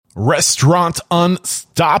Restaurant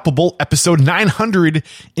Unstoppable, episode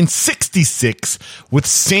 966 with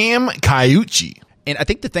Sam Caiucci. And I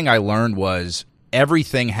think the thing I learned was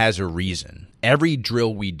everything has a reason. Every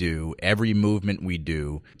drill we do, every movement we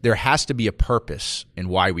do, there has to be a purpose in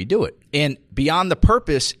why we do it. And beyond the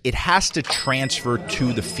purpose, it has to transfer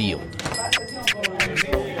to the field.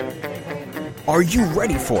 Are you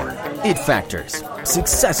ready for it factors,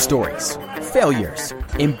 success stories, failures,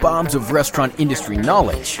 and bombs of restaurant industry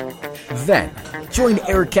knowledge? Then, join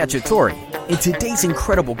Eric Cacciatore and today's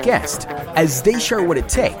incredible guest as they share what it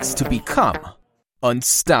takes to become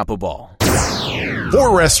unstoppable.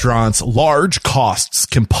 For restaurants, large costs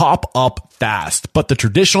can pop up fast, but the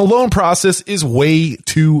traditional loan process is way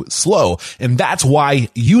too slow. And that's why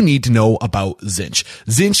you need to know about Zinch.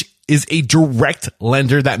 Zinch is a direct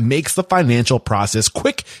lender that makes the financial process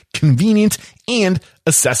quick, convenient, and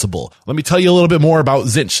accessible. Let me tell you a little bit more about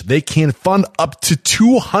Zinch. They can fund up to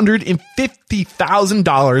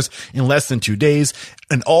 $250,000 in less than 2 days.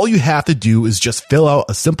 And all you have to do is just fill out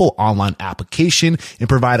a simple online application and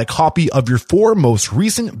provide a copy of your 4 most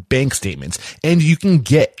recent bank statements. And you can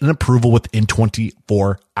get an approval within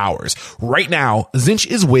 24 hours. Right now, Zinch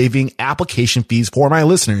is waiving application fees for my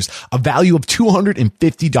listeners, a value of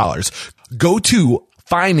 $250. Go to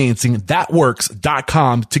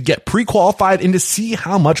financingthatworks.com to get pre-qualified and to see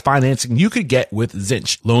how much financing you could get with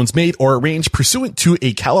Zinch. Loans made or arranged pursuant to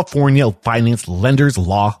a California Finance Lender's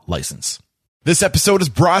Law license. This episode is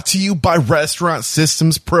brought to you by Restaurant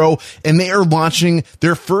Systems Pro, and they are launching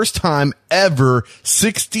their first time ever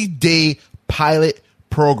 60-day pilot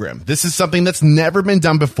program. This is something that's never been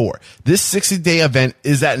done before. This 60-day event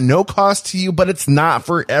is at no cost to you, but it's not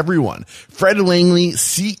for everyone. Fred Langley,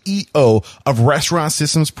 CEO of Restaurant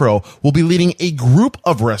Systems Pro, will be leading a group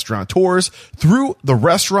of restaurateurs through the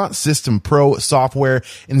Restaurant System Pro software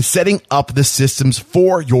and setting up the systems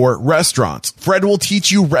for your restaurants. Fred will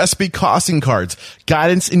teach you recipe costing cards,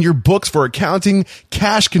 guidance in your books for accounting,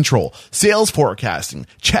 cash control, sales forecasting,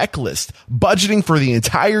 checklist, budgeting for the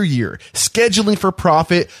entire year, scheduling for profit,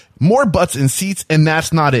 more butts and seats, and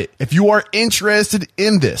that's not it. If you are interested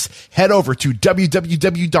in this, head over to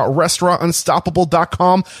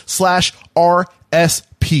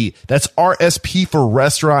www.restaurantunstoppable.com/RSP. That's RSP for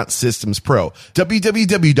Restaurant Systems Pro.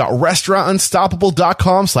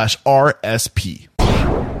 www.restaurantunstoppable.com/RSP.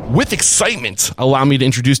 With excitement, allow me to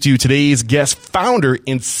introduce to you today's guest, founder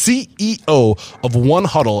and CEO of One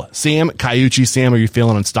Huddle, Sam Caiucci. Sam, are you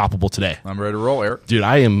feeling unstoppable today? I'm ready to roll, Eric. Dude,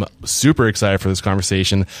 I am super excited for this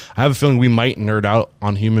conversation. I have a feeling we might nerd out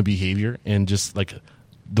on human behavior and just like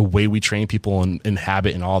the way we train people and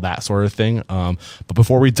habit and all that sort of thing. But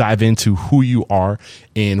before we dive into who you are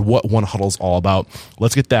and what One Huddle is all about,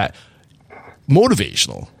 let's get that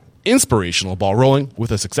motivational, inspirational ball rolling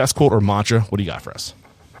with a success quote or mantra. What do you got for us?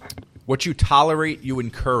 What you tolerate, you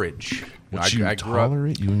encourage. What you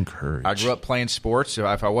tolerate, you encourage. I grew up playing sports.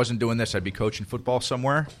 So if I wasn't doing this, I'd be coaching football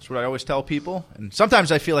somewhere. That's what I always tell people. And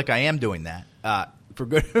sometimes I feel like I am doing that, for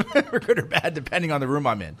good, for good or bad, depending on the room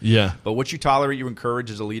I'm in. Yeah. But what you tolerate, you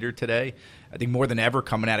encourage as a leader today. I think more than ever,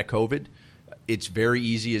 coming out of COVID, it's very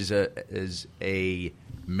easy as a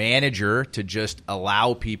manager to just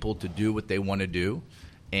allow people to do what they want to do,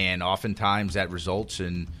 and oftentimes that results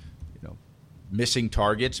in missing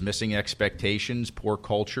targets, missing expectations, poor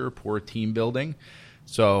culture, poor team building.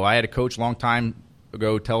 So I had a coach a long time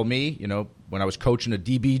ago tell me, when I was coaching a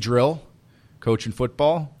DB drill, coaching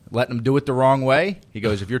football, letting them do it the wrong way, he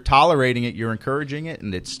goes, if you're tolerating it, you're encouraging it,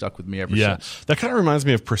 and it's stuck with me ever since. That kind of reminds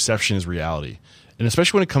me of perception is reality. And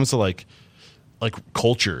especially when it comes to like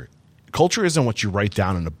culture. Culture isn't what you write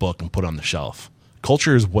down in a book and put on the shelf.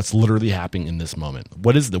 Culture is what's literally happening in this moment.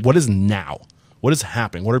 What is now? What is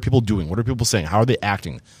happening? What are people doing? What are people saying? How are they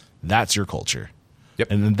acting? That's your culture. Yep.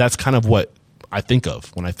 And that's kind of what I think of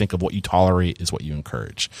when I think of what you tolerate is what you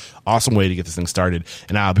encourage. Awesome way to get this thing started.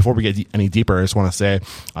 And before we get any deeper, I just want to say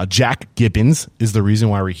Jack Gibbons is the reason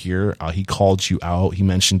why we're here. He called you out. He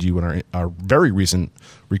mentioned you in our very recent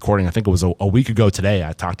recording. I think it was a week ago today.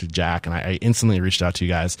 I talked to Jack, and I instantly reached out to you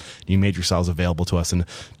guys. You made yourselves available to us. And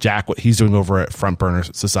Jack, what he's doing over at Front Burner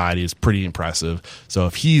Society is pretty impressive. So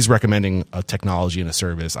if he's recommending a technology and a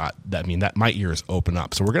service, that my ears open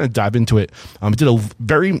up. So we're going to dive into it. I did a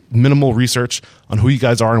very minimal research on who you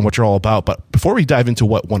guys are and what you're all about. But before we dive into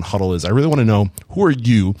what One Huddle is, I really want to know, who are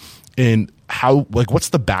you and how, what's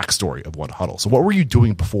the backstory of One Huddle? So what were you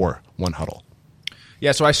doing before One Huddle?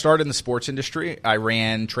 Yeah, so I started in the sports industry. I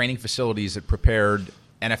ran training facilities that prepared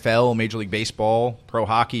NFL, Major League Baseball, pro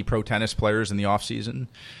hockey, pro tennis players in the offseason.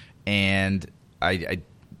 And I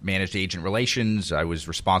managed agent relations. I was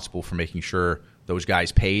responsible for making sure those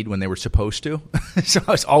guys paid when they were supposed to. So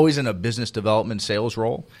I was always in a business development sales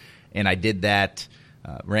role, and I did that.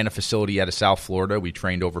 Ran a facility out of South Florida. We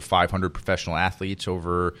trained over 500 professional athletes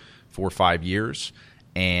over 4 or 5 years,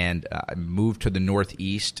 and I moved to the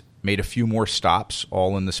Northeast, made a few more stops,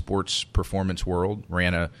 all in the sports performance world.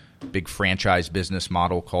 Ran a big franchise business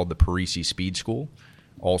model called the Parisi Speed School,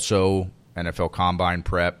 also NFL Combine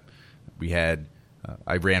prep. We had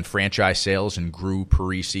I ran franchise sales and grew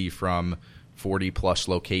Parisi from 40-plus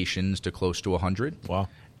locations to close to 100. Wow.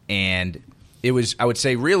 And it was, I would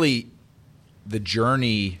say, really the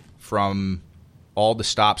journey from all the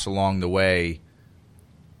stops along the way.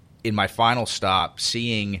 In my final stop,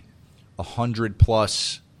 seeing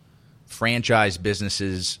 100-plus franchise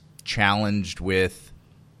businesses challenged with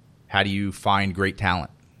how do you find great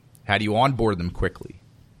talent? How do you onboard them quickly?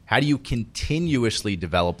 How do you continuously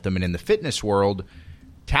develop them? And in the fitness world,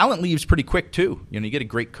 talent leaves pretty quick too. You get a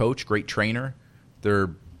great coach, great trainer. They're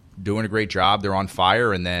doing a great job. They're on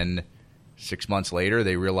fire. And then 6 months later,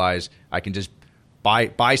 they realize I can just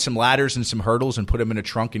buy some ladders and some hurdles and put them in a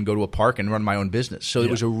trunk and go to a park and run my own business. So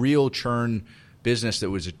it was a real churn business that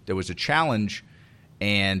was a challenge.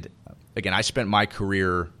 And again, I spent my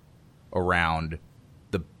career around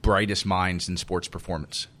the brightest minds in sports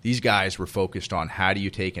performance. These guys were focused on how do you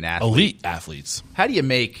take an athlete. Elite athletes. How do you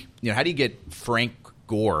make, how do you get Frank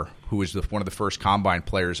Gore, who was one of the first combine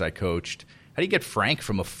players I coached, how do you get Frank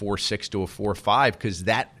from a 4.6 to a 4.5? Because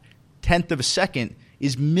that tenth of a second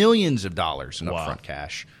is millions of dollars in upfront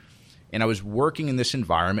cash. And I was working in this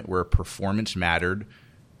environment where performance mattered,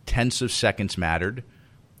 tenths of seconds mattered,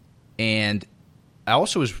 and I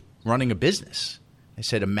also was running a business. I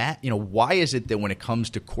said, why is it that when it comes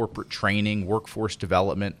to corporate training, workforce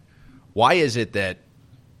development, why is it that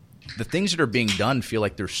the things that are being done feel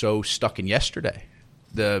like they're so stuck in yesterday?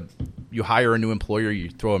 You hire a new employer, you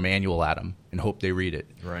throw a manual at them and hope they read it.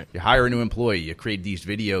 Right. You hire a new employee, you create these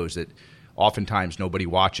videos that oftentimes nobody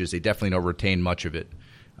watches. They definitely don't retain much of it.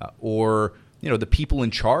 Or the people in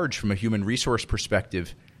charge from a human resource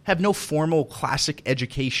perspective have no formal classic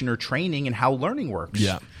education or training in how learning works.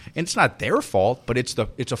 Yeah. And it's not their fault, but it's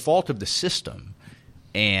a fault of the system.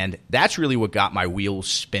 And that's really what got my wheels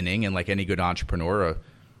spinning. And like any good entrepreneur, a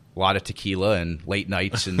lot of tequila and late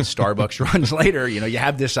nights and Starbucks runs later, you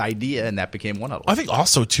have this idea, and that became one of them. I think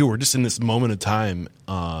also, too, we're just in this moment of time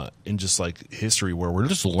in just like history where we're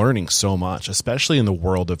just learning so much, especially in the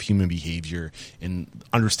world of human behavior and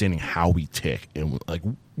understanding how we tick and like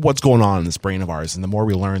what's going on in this brain of ours. And the more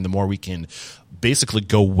we learn, the more we can basically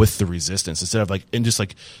go with the resistance instead of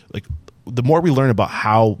the more we learn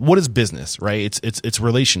about what is business, right? It's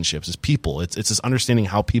relationships, it's people, it's this understanding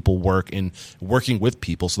how people work and working with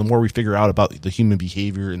people. So the more we figure out about the human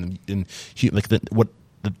behavior and what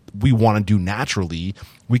we want to do naturally,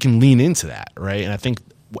 we can lean into that, right? And I think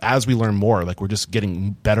as we learn more, we're just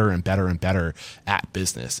getting better and better and better at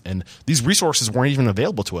business. And these resources weren't even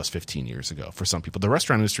available to us 15 years ago for some people. The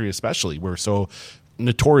restaurant industry especially, we're so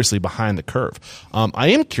notoriously behind the curve. I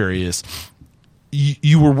am curious,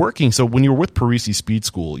 you were working, so when you were with Parisi Speed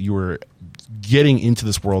School, you were getting into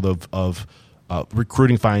this world of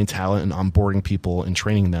recruiting, finding talent, and onboarding people and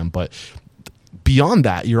training them. But beyond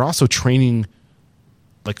that, you're also training,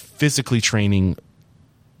 physically training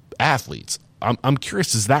athletes. I'm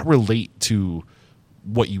curious, does that relate to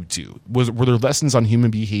what you do? Were there lessons on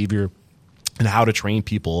human behavior and how to train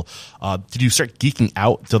people? Did you start geeking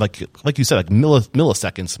out to like you said,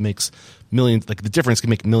 milliseconds makes millions, the difference can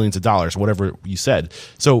make millions of dollars, whatever you said.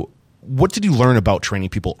 So what did you learn about training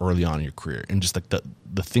people early on in your career and just the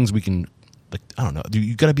things we can, I don't know,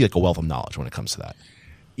 you got to be a wealth of knowledge when it comes to that.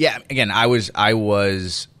 Yeah. Again, I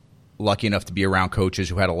was lucky enough to be around coaches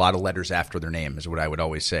who had a lot of letters after their name, is what I would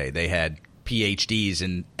always say. They had PhDs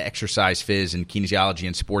in exercise phys and kinesiology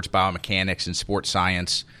and sports biomechanics and sports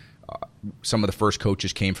science. Some of the first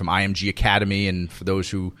coaches came from IMG Academy, and for those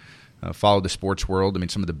who follow the sports world,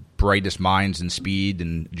 some of the brightest minds in speed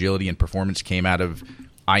and agility and performance came out of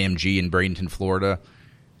IMG in Bradenton, Florida.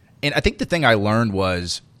 And I think the thing I learned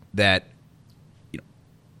was that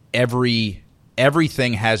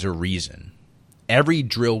everything has a reason. Every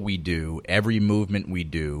drill we do, every movement we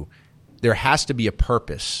do, there has to be a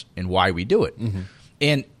purpose in why we do it. Mm-hmm.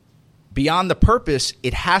 And beyond the purpose,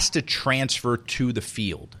 it has to transfer to the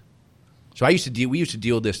field. So we used to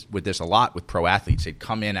deal with this a lot with pro athletes. They'd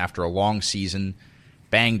come in after a long season,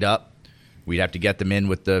 banged up. We'd have to get them in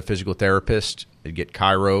with the physical therapist. They'd get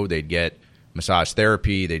chiro, they'd get massage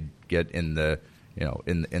therapy, they'd get in the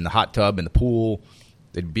in the hot tub, in the pool.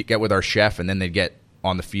 They'd get with our chef, and then they'd get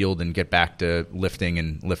on the field and get back to lifting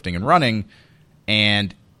and running.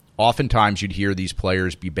 And oftentimes you'd hear these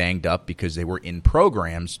players be banged up because they were in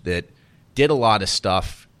programs that did a lot of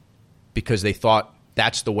stuff because they thought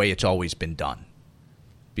that's the way it's always been done.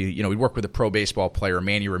 We'd work with a pro baseball player,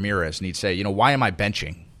 Manny Ramirez, and he'd say, why am I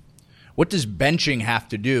benching? What does benching have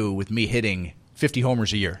to do with me hitting 50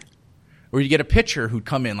 homers a year? Or you get a pitcher who'd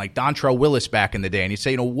come in like Dontrelle Willis back in the day, and he'd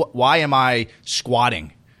say, why am I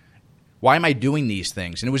squatting? Why am I doing these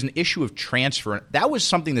things? And it was an issue of transfer. That was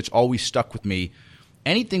something that's always stuck with me.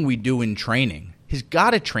 Anything we do in training has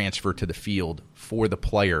got to transfer to the field for the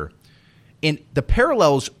player. And the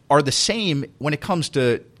parallels are the same when it comes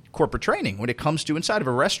to corporate training, when it comes to inside of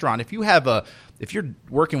a restaurant. If you're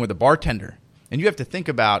working with a bartender and you have to think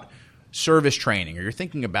about service training, or you're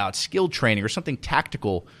thinking about skill training or something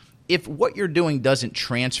tactical, if what you're doing doesn't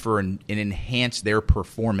transfer and enhance their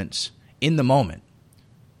performance in the moment,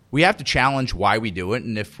 we have to challenge why we do it,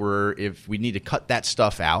 and if we need to cut that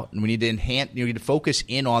stuff out, and we need to enhance, we need to focus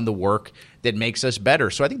in on the work that makes us better.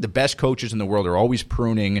 So I think the best coaches in the world are always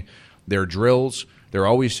pruning their drills.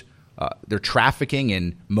 They're trafficking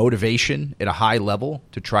in motivation at a high level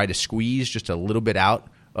to try to squeeze just a little bit out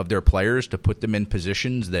of their players to put them in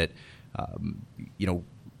positions that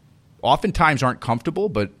oftentimes aren't comfortable,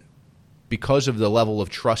 but because of the level of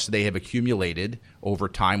trust they have accumulated over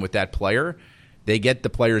time with that player, they get the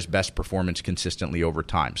player's best performance consistently over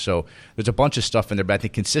time. So there's a bunch of stuff in there, but I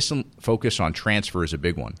think consistent focus on transfer is a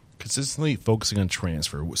big one. Consistently focusing on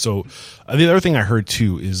transfer. So the other thing I heard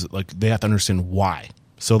too is like they have to understand why.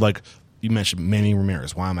 So like you mentioned Manny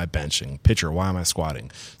Ramirez, why am I benching? Pitcher, why am I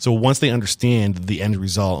squatting? So once they understand the end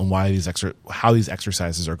result and how these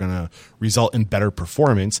exercises are going to result in better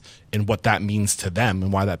performance and what that means to them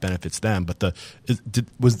and why that benefits them. But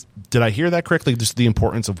did I hear that correctly? Just the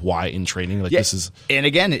importance of why in training, like this is. And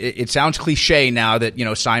again, it sounds cliche now that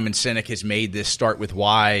Simon Sinek has made this start with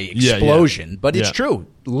why explosion, but it's true.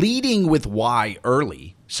 Leading with why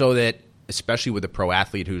early, so that especially with a pro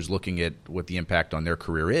athlete who's looking at what the impact on their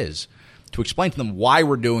career is, to explain to them why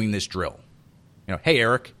we're doing this drill. Hey,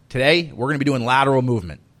 Eric, today we're going to be doing lateral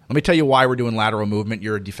movement. Let me tell you why we're doing lateral movement.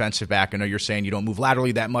 You're a defensive back. I know you're saying you don't move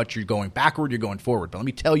laterally that much. You're going backward, you're going forward. But let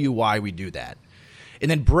me tell you why we do that. And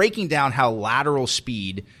then breaking down how lateral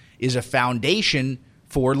speed is a foundation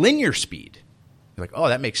for linear speed. You're like, oh,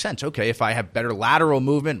 that makes sense. Okay, if I have better lateral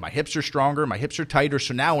movement, my hips are stronger, my hips are tighter,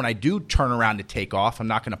 so now when I do turn around to take off, I'm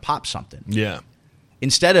not going to pop something. Yeah.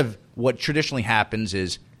 Instead of what traditionally happens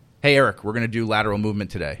is, hey, Eric, we're going to do lateral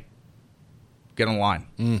movement today. Get on the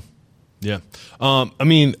line. Yeah.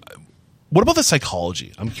 What about the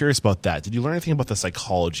psychology? I'm curious about that. Did you learn anything about the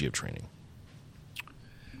psychology of training?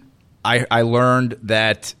 I learned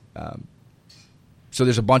that so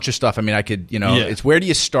there's a bunch of stuff. It's where do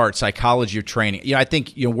you start, psychology of training? I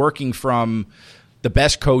think working from the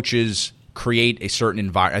best coaches create a certain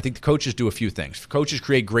environment. I think the coaches do a few things. Coaches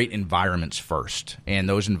create great environments first, and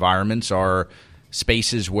those environments are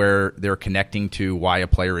spaces where they're connecting to why a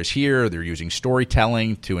player is here. They're using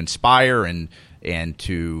storytelling to inspire and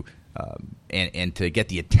to get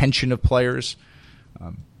the attention of players.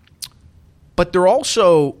 But they're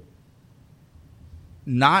also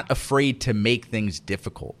not afraid to make things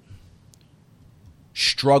difficult.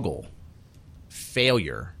 Struggle,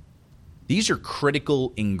 failure. These are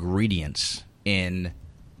critical ingredients in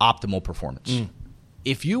optimal performance.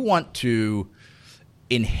 If you want to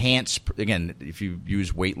enhance, again, if you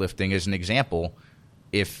use weightlifting as an example,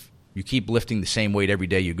 if you keep lifting the same weight every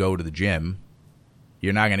day you go to the gym,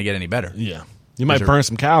 you're not going to get any better. Yeah. You might burn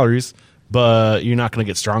some calories, but you're not going to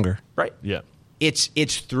get stronger. Right. Yeah.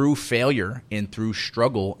 It's through failure and through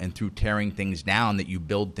struggle and through tearing things down that you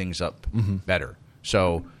build things up better.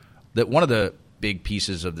 So that one of the big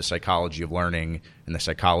pieces of the psychology of learning and the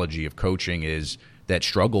psychology of coaching is that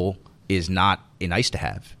struggle is not a nice to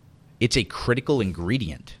have. It's a critical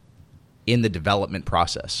ingredient in the development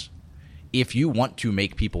process. If you want to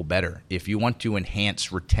make people better, if you want to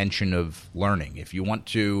enhance retention of learning, if you want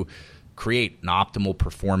to create an optimal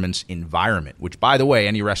performance environment, which, by the way,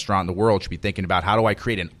 any restaurant in the world should be thinking about, how do I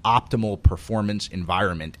create an optimal performance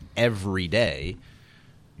environment every day?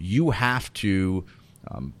 You have to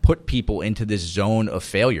put people into this zone of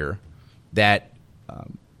failure that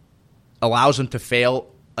allows them to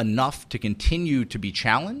fail enough to continue to be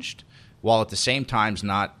challenged, while at the same time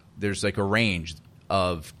there's like a range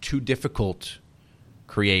of too difficult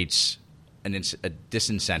creates a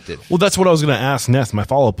disincentive. Well, that's what I was going to ask next. My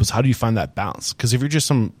follow-up was, how do you find that balance? Because if you're just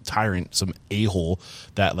some tyrant, some a-hole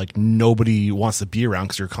that like nobody wants to be around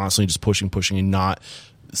because you're constantly just pushing and not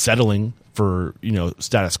settling for,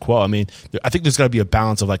 status quo. I mean, I think there's got to be a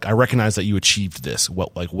balance of like, I recognize that you achieved this.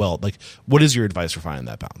 What is your advice for finding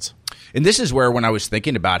that balance? And this is where, when I was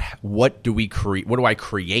thinking about what do I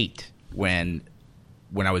create when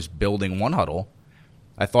I was building One Huddle,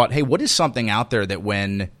 I thought, hey, what is something out there that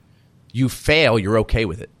when you fail, you're okay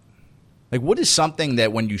with it? Like, what is something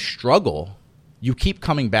that when you struggle, you keep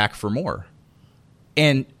coming back for more?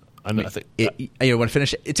 And you want to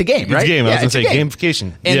finish it? It's a game, right? It's a game. I was going to say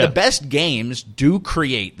gamification. And the best games do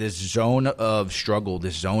create this zone of struggle,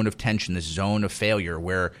 this zone of tension, this zone of failure,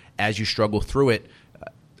 where as you struggle through it,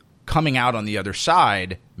 coming out on the other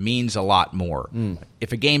side means a lot more.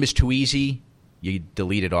 If a game is too easy, you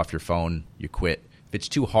delete it off your phone, you quit. If it's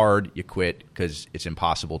too hard, you quit because it's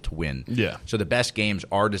impossible to win. Yeah. So the best games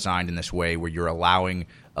are designed in this way, where you're allowing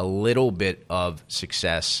a little bit of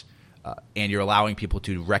success, and you're allowing people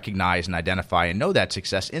to recognize and identify and know that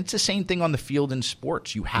success. And it's the same thing on the field in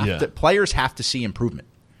sports. Players have to see improvement.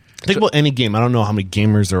 Think about any game. I don't know how many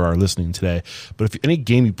gamers there are listening today, but if any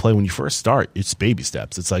game you play when you first start, it's baby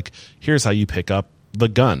steps. It's like, here's how you pick up the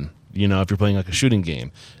gun, if you're playing like a shooting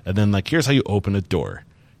game. And then like, here's how you open a door.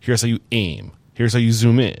 Here's how you aim. Here's how you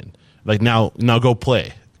zoom in. Like now go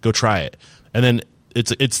play. Go try it. And then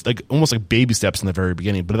it's like almost like baby steps in the very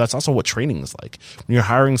beginning, but that's also what training is like. When you're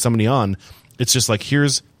hiring somebody on, it's just like,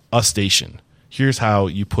 here's a station. Here's how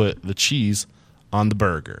you put the cheese on the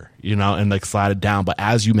burger, and like slide it down. But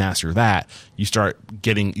as you master that, you start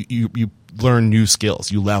getting, you learn new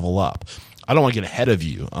skills, you level up. I don't want to get ahead of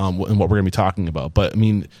you in what we're going to be talking about, but I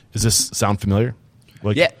mean, does this sound familiar?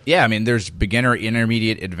 Yeah. I mean, there's beginner,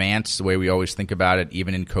 intermediate, advanced, the way we always think about it,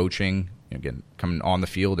 even in coaching, again, coming on the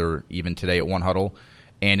field or even today at One Huddle.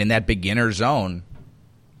 And in that beginner zone,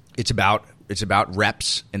 it's about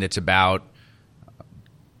reps, and it's about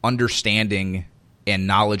understanding and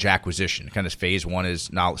knowledge acquisition. Kind of phase one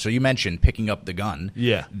is knowledge. So you mentioned picking up the gun.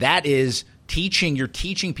 Yeah. That is teaching. You're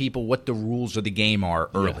teaching people what the rules of the game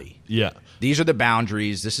are early. Yeah. These are the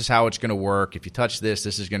boundaries. This is how it's going to work. If you touch this,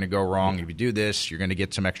 this is going to go wrong. If you do this, you're going to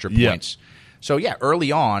get some extra points. So yeah,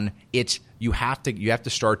 early on, it's you have to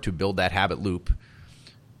start to build that habit loop,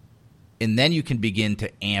 and then you can begin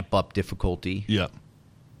to amp up difficulty.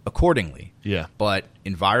 Accordingly. Yeah. But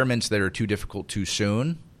environments that are too difficult too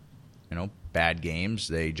soon, bad games,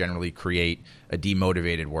 they generally create a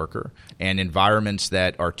demotivated worker. And environments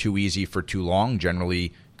that are too easy for too long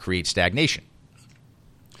generally create stagnation.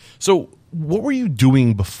 So what were you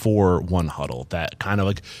doing before One Huddle that kind of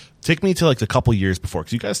like, take me to like a couple years before,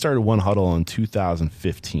 because you guys started One Huddle in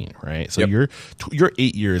 2015, right? So you're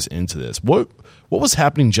 8 years into this. What was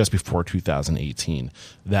happening just before 2015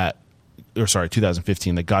 that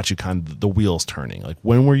got you kind of the wheels turning? Like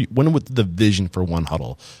when would the vision for One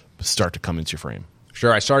Huddle start to come into your frame?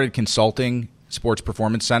 Sure. I started consulting Sports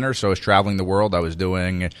Performance Center. So I was traveling the world. I was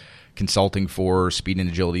doing consulting for speed and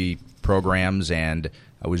agility programs, and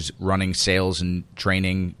I was running sales and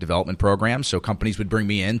training development programs. So companies would bring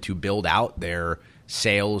me in to build out their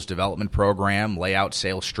sales development program, lay out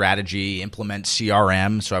sales strategy, implement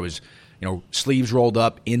CRM. So I was, sleeves rolled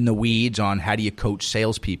up in the weeds on how do you coach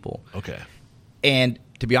salespeople. Okay. And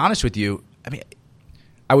to be honest with you, I mean,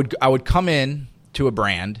 I would come in to a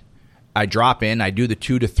brand, I drop in, I do the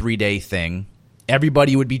 2 to 3 day thing.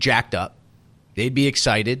 Everybody would be jacked up. They'd be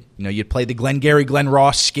excited. You'd play the Glengarry Glen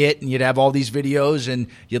Ross skit, and you'd have all these videos, and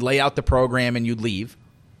you'd lay out the program, and you'd leave.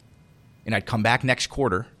 And I'd come back next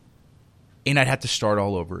quarter, and I'd have to start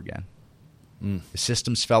all over again. The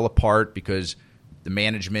systems fell apart because the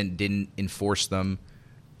management didn't enforce them.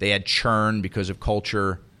 They had churn because of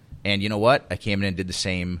culture. And you know what? I came in and did the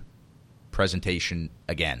same presentation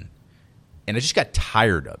again. And I just got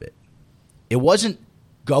tired of it. It wasn't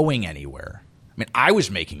going anywhere. I mean, I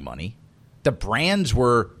was making money. The brands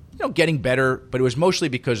were, getting better, but it was mostly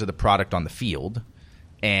because of the product on the field,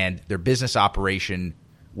 and their business operation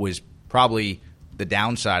was probably the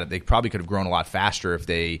downside. They probably could have grown a lot faster if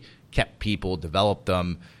they kept people, developed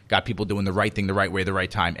them, got people doing the right thing the right way, the right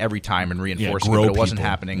time, every time, and reinforcing it, but it wasn't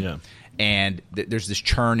happening. Yeah. And there's this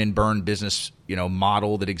churn and burn business,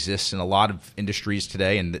 model that exists in a lot of industries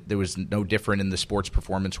today, and there was no different in the sports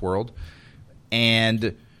performance world.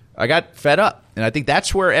 And I got fed up, and I think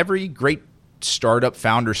that's where every great startup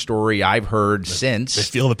founder story I've heard since. They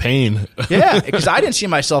feel the pain. Yeah, because I didn't see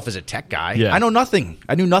myself as a tech guy. Yeah. I know nothing.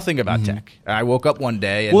 I knew nothing about tech. I woke up one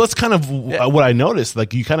day. And, well, that's kind of what I noticed.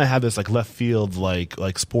 Like you kind of have this like left field,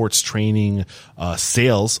 like sports training,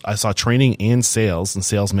 sales. I saw training and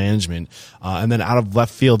sales management, and then out of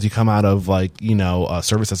left field, you come out of like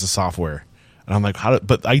service as a software. And I'm like,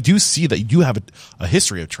 but I do see that you have a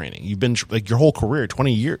history of training. You've been like your whole career,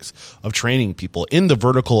 20 years of training people in the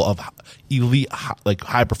vertical of elite, like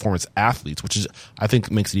high performance athletes, which is, I think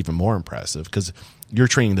makes it even more impressive because you're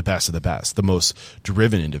training the best of the best, the most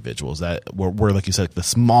driven individuals that where like you said, the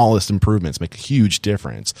smallest improvements make a huge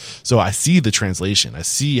difference. So I see the translation. I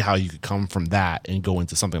see how you could come from that and go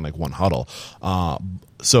into something like One Huddle.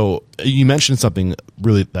 So you mentioned something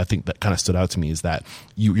really that I think that kind of stood out to me is that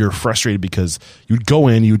you're frustrated because you'd go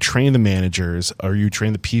in, you would train the managers or you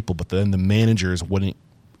train the people, but then the managers wouldn't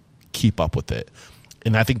keep up with it.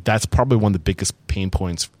 And I think that's probably one of the biggest pain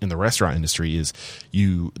points in the restaurant industry is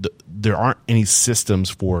there aren't any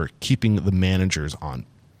systems for keeping the managers on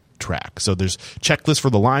track. So there's checklists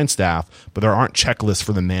for the line staff, but there aren't checklists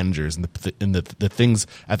for the managers and the things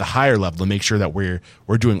at the higher level to make sure that we're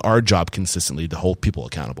doing our job consistently to hold people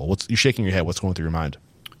accountable. You're shaking your head. What's going through your mind?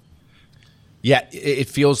 Yeah, it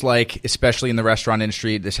feels like, especially in the restaurant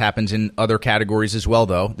industry, this happens in other categories as well,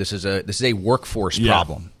 though. This is a workforce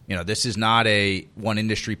problem. You know, this is not a one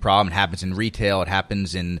industry problem. It happens in retail. It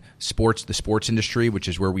happens in sports, the sports industry, which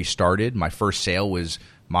is where we started. My first sale was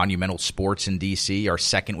Monumental Sports in D.C. Our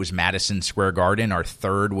second was Madison Square Garden. Our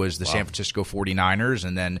third was the San Francisco 49ers.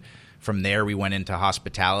 And then from there, we went into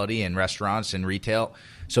hospitality and restaurants and retail.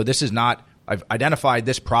 So this is not – I've identified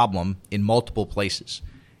this problem in multiple places.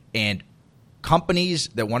 And companies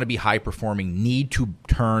that want to be high-performing need to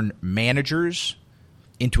turn managers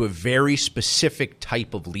into a very specific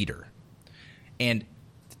type of leader. And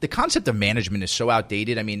the concept of management is so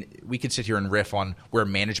outdated. I mean, we could sit here and riff on where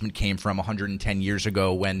management came from 110 years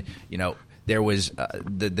ago when, you know, there was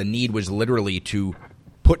the need was literally to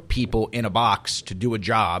put people in a box to do a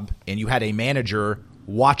job, and you had a manager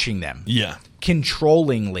watching them. Yeah.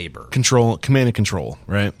 Controlling labor. Command and control,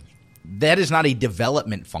 right? That is not a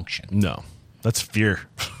development function. No. That's fear.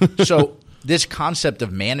 So this concept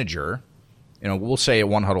of manager, you know, we'll say at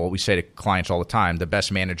One Huddle, we say to clients all the time, the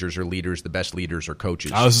best managers are leaders, the best leaders are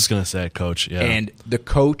coaches. I was just going to say coach, yeah. And the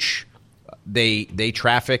coach, they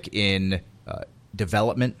traffic in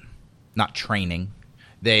development, not training.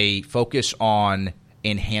 They focus on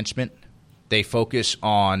enhancement. They focus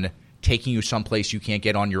on taking you someplace you can't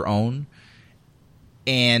get on your own.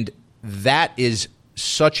 And that is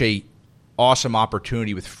such a awesome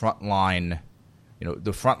opportunity with frontline, you know,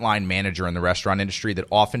 the frontline manager in the restaurant industry that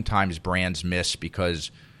oftentimes brands miss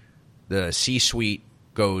because the C-suite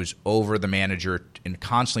goes over the manager and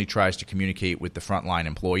constantly tries to communicate with the frontline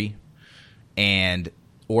employee,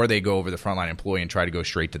 or they go over the frontline employee and try to go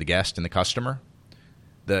straight to the guest and the customer.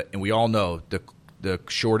 And we all know the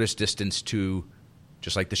shortest distance to,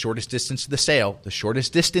 just like the shortest distance to the sale, the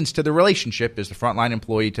shortest distance to the relationship is the frontline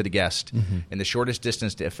employee to the guest, and the shortest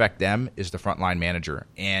distance to affect them is the frontline manager.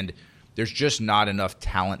 And there's just not enough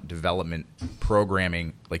talent development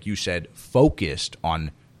programming, like you said, focused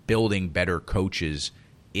on building better coaches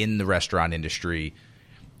in the restaurant industry.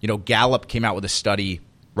 You know, Gallup came out with a study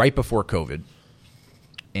right before COVID,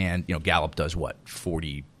 and, you know, Gallup does what,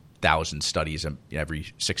 40,000 studies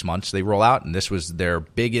every 6 months they roll out, and this was their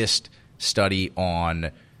biggest study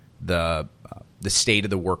on the state of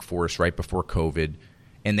the workforce right before COVID,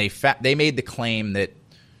 and they made the claim that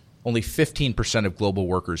only 15% of global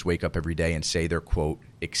workers wake up every day and say they're, quote,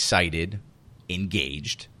 excited,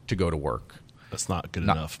 engaged to go to work. That's not good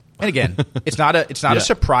enough. And again, it's not a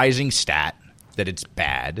surprising stat that it's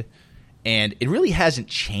bad, and it really hasn't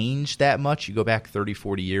changed that much. You go back 30,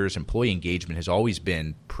 40 years, employee engagement has always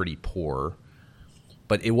been pretty poor,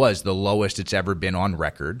 but it was the lowest it's ever been on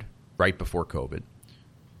record right before COVID.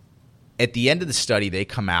 At the end of the study, they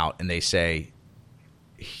come out and they say,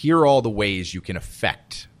 here are all the ways you can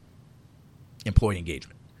affect employee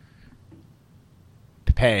engagement: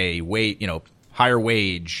 pay, higher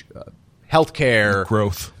wage, healthcare,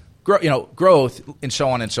 growth, and so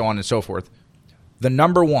on and so on and so forth. The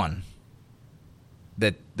number one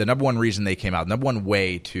reason they came out, number one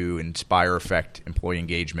way to inspire, affect employee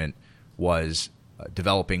engagement was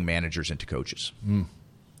developing managers into coaches.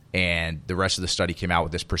 And the rest of the study came out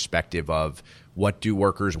with this perspective of what do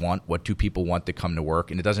workers want, what do people want to come to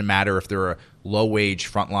work, and it doesn't matter if they're a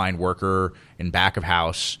low-wage frontline worker in back of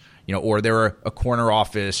house, or they're a corner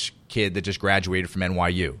office kid that just graduated from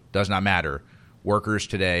NYU. Does not matter. Workers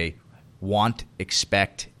today want,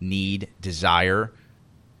 expect, need, desire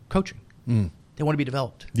coaching. They want to be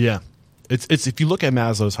developed. Yeah. It's if you look at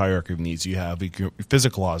Maslow's hierarchy of needs, you have your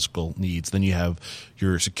physiological needs, then you have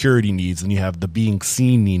your security needs, then you have the being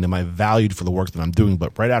seen need. Am I valued for the work that I'm doing?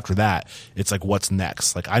 But right after that, it's like, what's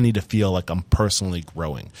next? Like, I need to feel like I'm personally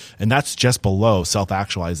growing. And that's just below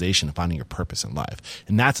self-actualization and finding your purpose in life.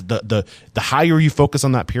 And that's the higher you focus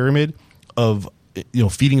on that pyramid,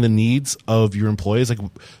 feeding the needs of your employees, like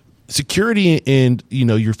security and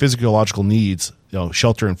your physiological needs,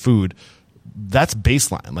 shelter and food. That's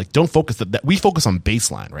baseline. Like, don't focus that. We focus on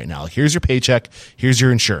baseline right now. Like, here's your paycheck. Here's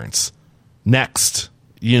your insurance. Next,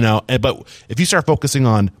 But if you start focusing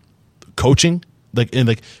on coaching, I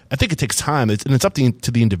think it takes time, and it's up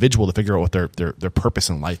to the individual to figure out what their purpose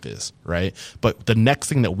in life is, right? But the next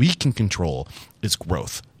thing that we can control is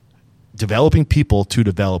growth. Developing people to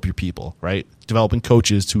develop your people, right? Developing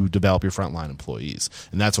coaches to develop your frontline employees,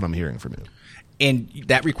 and that's what I'm hearing from you. And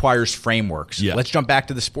that requires frameworks. Yeah. Let's jump back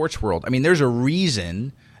to the sports world. I mean, there's a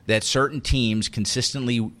reason that certain teams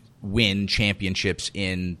consistently win championships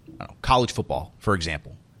in college football, for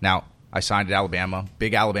example. Now, I signed at Alabama,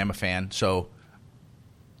 big Alabama fan, so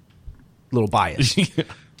a little biased.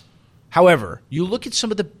 However, you look at some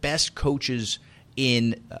of the best coaches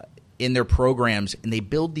in their programs, and they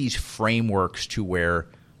build these frameworks to where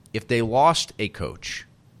if they lost a coach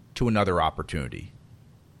to another opportunity,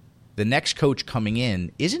 the next coach coming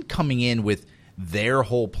in isn't coming in with their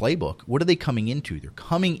whole playbook. What are they coming into? They're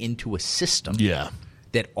coming into a system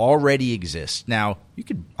that already exists. Now, you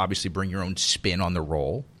could obviously bring your own spin on the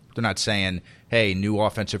role. They're not saying, hey, new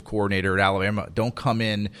offensive coordinator at Alabama, don't come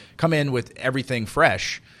in with everything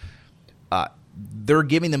fresh. They're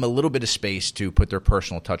giving them a little bit of space to put their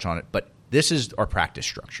personal touch on it. But this is our practice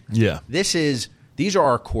structure. Yeah. These are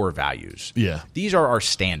our core values. Yeah. These are our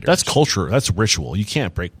standards. That's culture. That's ritual. You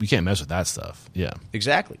can't mess with that stuff. Yeah.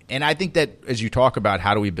 Exactly. And I think that as you talk about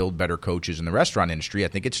how do we build better coaches in the restaurant industry, I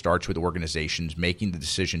think it starts with organizations making the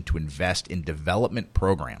decision to invest in development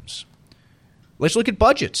programs. Let's look at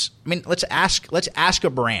budgets. I mean, let's ask a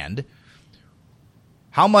brand,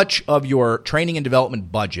 how much of your training and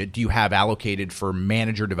development budget do you have allocated for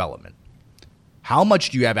manager development? How much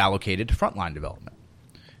do you have allocated to frontline development?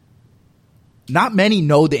 Not many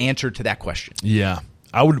know the answer to that question. Yeah.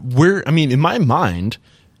 In my mind,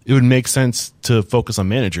 it would make sense to focus on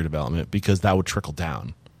manager development because that would trickle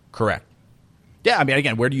down. Correct. Yeah, I mean,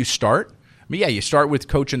 again, where do you start? I mean, you start with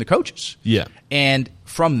coaching the coaches. Yeah. And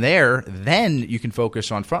from there, then you can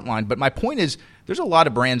focus on frontline. But my point is, there's a lot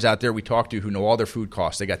of brands out there we talk to who know all their food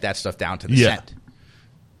costs. They got that stuff down to the cent.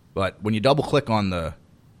 But when you double click on the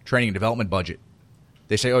training and development budget,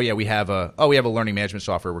 they say, we have a learning management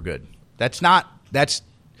software, we're good. That's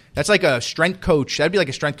like a strength coach. That'd be like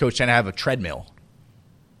a strength coach trying to have a treadmill.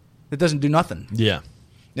 It doesn't do nothing. Yeah.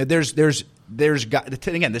 Now, this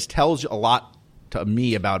tells a lot to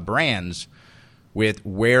me about brands with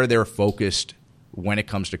where they're focused when it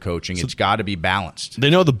comes to coaching. So it's got to be balanced. They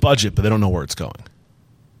know the budget, but they don't know where it's going.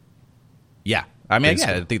 Yeah. I mean,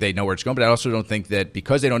 I think they know where it's going, but I also don't think that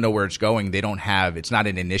because they don't know where it's going, it's not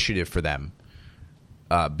an initiative for them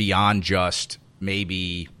beyond just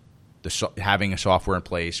maybe having a software in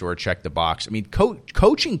place or a check the box. I mean,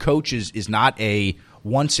 coaching coaches is not a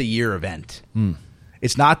once a year event.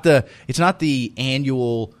 It's not the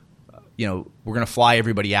annual, we're going to fly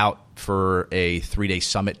everybody out for a 3-day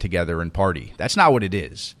summit together and party. That's not what it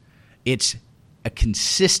is. It's a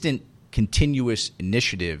consistent, continuous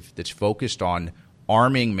initiative that's focused on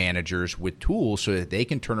arming managers with tools so that they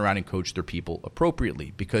can turn around and coach their people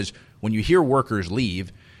appropriately. Because when you hear workers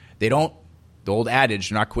leave, the old adage,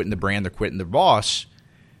 they're not quitting the brand, they're quitting the boss.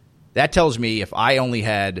 That tells me if I only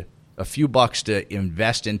had a few bucks to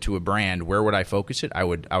invest into a brand, where would I focus it? I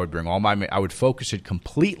would focus it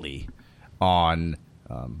completely on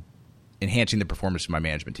enhancing the performance of my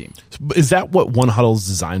management team. Is that what One Huddle is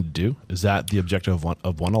designed to do? Is that the objective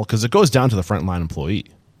of One Huddle? Because it goes down to the frontline employee.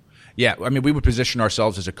 Yeah, I mean, we would position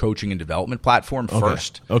ourselves as a coaching and development platform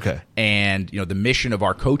first. Okay. And the mission of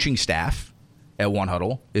our coaching staff at One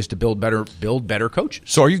Huddle is to build better coaches.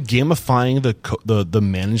 So are you gamifying the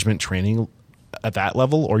management training at that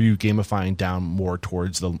level, or are you gamifying down more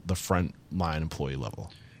towards the frontline employee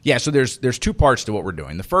level? Yeah, so there's two parts to what we're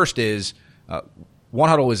doing. The first is One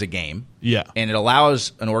Huddle is a game. Yeah. And it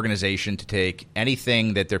allows an organization to take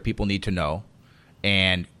anything that their people need to know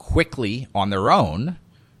and quickly on their own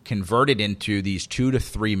convert it into these 2 to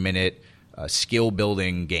 3 minute skill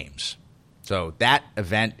building games. So that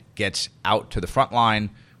event gets out to the front line,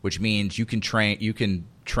 which means you can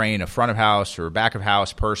train a front of house or back of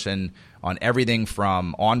house person on everything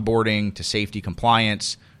from onboarding to safety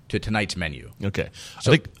compliance to tonight's menu. Okay.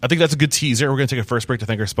 I think that's a good teaser. We're going to take a first break to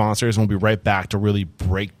thank our sponsors, and we'll be right back to really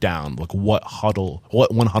break down like what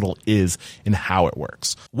One Huddle is and how it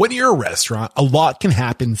works. When you're a restaurant, a lot can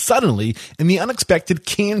happen suddenly, and the unexpected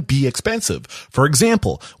can be expensive. For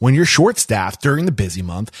example, when you're short-staffed during the busy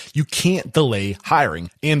month, you can't delay hiring,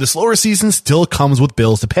 and the slower season still comes with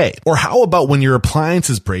bills to pay. Or how about when your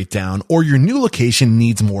appliances break down or your new location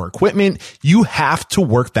needs more equipment? You have to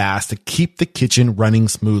work fast to keep the kitchen running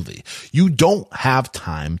smoothly. You don't have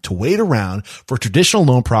time to wait around for a traditional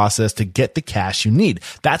loan process to get the cash you need.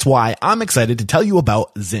 That's why I'm excited to tell you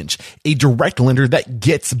about Zinch, a direct lender that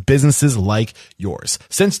gets businesses like yours.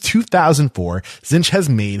 Since 2004, Zinch has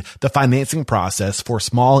made the financing process for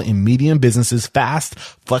small and medium businesses fast,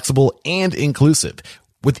 flexible, and inclusive,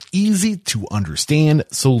 with easy to understand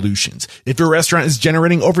solutions. If your restaurant is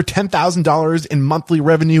generating over $10,000 in monthly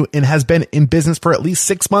revenue and has been in business for at least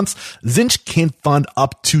 6 months, Zinch can fund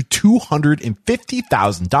up to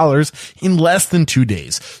 $250,000 in less than 2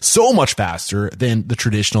 days. So much faster than the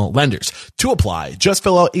traditional lenders. To apply, just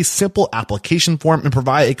fill out a simple application form and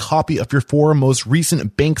provide a copy of your 4 most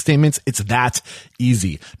recent bank statements. It's that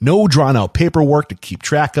easy. No drawn out paperwork to keep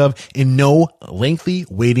track of and no lengthy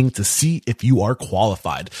waiting to see if you are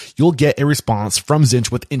qualified. You'll get a response from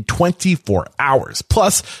Zinch within 24 hours.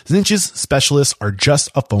 Plus, Zinch's specialists are just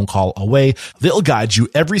a phone call away. They'll guide you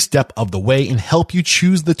every step of the way and help you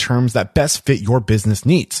choose the terms that best fit your business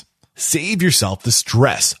needs. Save yourself the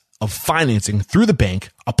stress of financing through the bank.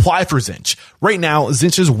 Apply for Zinch. Right now,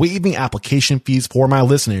 Zinch is waiving application fees for my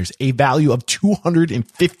listeners, a value of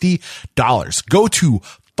 $250. Go to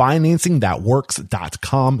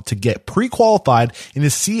financingthatworks.com to get pre-qualified and to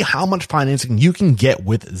see how much financing you can get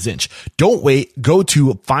with Zinch. Don't wait. Go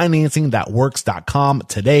to financingthatworks.com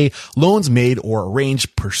today. Loans made or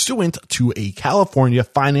arranged pursuant to a California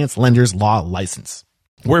finance lender's law license.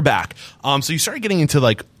 We're back. So you started getting into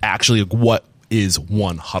like actually what is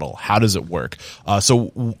One Huddle? How does it work?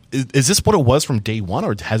 So is this what it was from day one,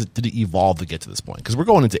 or did it evolve to get to this point? Because we're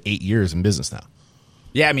going into 8 years in business now.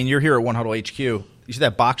 Yeah, I mean, you're here at One Huddle HQ. You see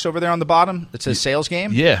that box over there on the bottom that says sales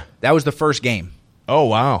game? Yeah. That was the first game. Oh,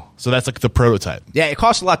 wow. So that's like the prototype. Yeah, it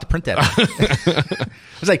costs a lot to print that.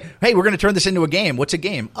 It's like, hey, we're going to turn this into a game. What's a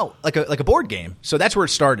game? Oh, like a board game. So that's where it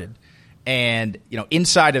started. And,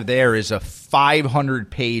 inside of there is a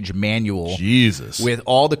 500-page manual. Jesus. With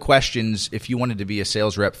all the questions if you wanted to be a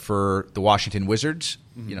sales rep for the Washington Wizards.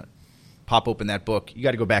 Mm-hmm. Pop open that book. You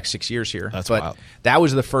got to go back 6 years here. That's wild. That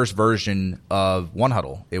was the first version of One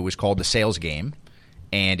Huddle. It was called the Sales Game,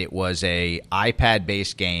 and it was a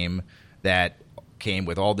iPad-based game that came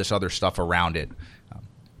with all this other stuff around it.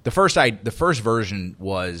 The first version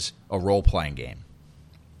was a role-playing game.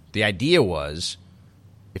 The idea was,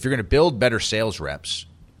 if you're going to build better sales reps,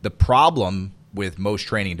 the problem with most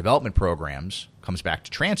training and development programs comes back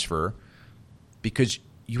to transfer, because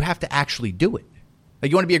you have to actually do it. Like,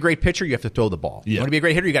 you want to be a great pitcher, you have to throw the ball. Yeah. You want to be a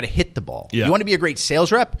great hitter, you got to hit the ball. Yeah. You want to be a great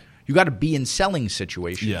sales rep, you got to be in selling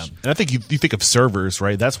situations. Yeah, and I think you think of servers,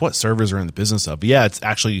 right? That's what servers are in the business of. But yeah, it's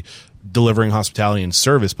actually delivering hospitality and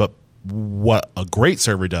service. But what a great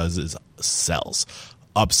server does is sells,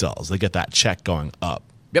 upsells. They get that check going up.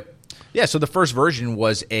 Yep. Yeah, so the first version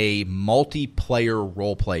was a multiplayer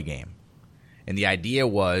role-play game. And the idea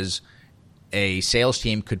was a sales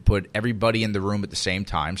team could put everybody in the room at the same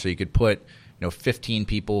time. So you could put 15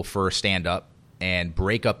 people for a stand-up and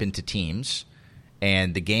break up into teams.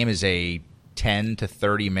 And the game is a 10 to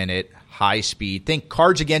 30-minute high-speed. Think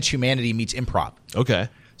Cards Against Humanity meets improv. Okay.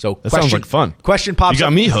 So that sounds like fun. Question pops You got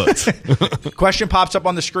up. me hooked. Question pops up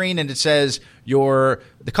on the screen, and it says the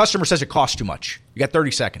customer says it costs too much. You got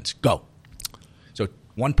 30 seconds. Go. So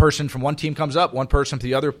one person from one team comes up, one person from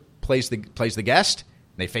the other plays the guest,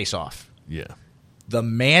 and they face off. Yeah. The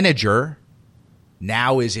manager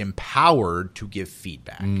now is empowered to give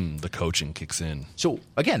feedback. The coaching kicks in. So,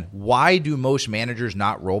 again, why do most managers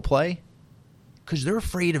not role play? Because they're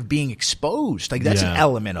afraid of being exposed. Like, that's an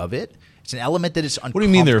element of it. It's an element that is uncomfortable. What do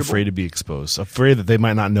you mean they're afraid to be exposed? Afraid that they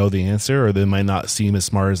might not know the answer, or they might not seem as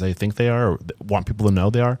smart as they think they are, or want people to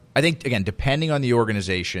know they are? I think, again, depending on the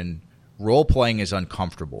organization, role playing is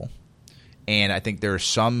uncomfortable. And I think there are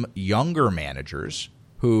some younger managers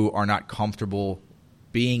who are not comfortable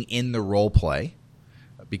being in the role play,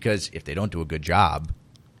 because if they don't do a good job,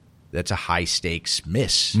 that's a high-stakes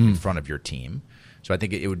miss in front of your team. So I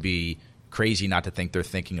think it would be crazy not to think they're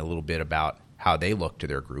thinking a little bit about how they look to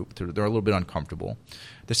their group. They're a little bit uncomfortable.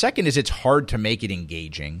 The second is it's hard to make it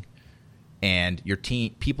engaging, and your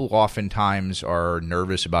team people oftentimes are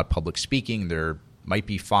nervous about public speaking. They're might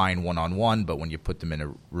be fine one-on-one, but when you put them in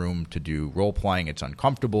a room to do role-playing, it's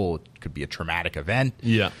uncomfortable. It could be a traumatic event.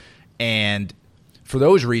 Yeah. And for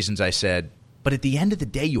those reasons, I said, but at the end of the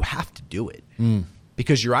day, you have to do it.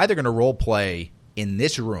 Because you're either going to role-play in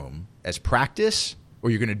this room as practice, or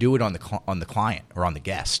you're going to do it on the client or on the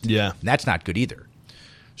guest. Yeah. And that's not good either.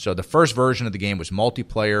 So the first version of the game was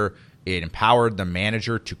multiplayer. It empowered the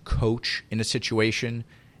manager to coach in a situation.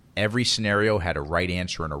 Every scenario had a right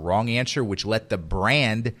answer and a wrong answer, which let the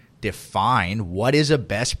brand define what is a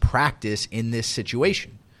best practice in this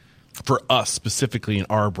situation. For us specifically in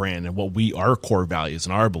our brand and our core values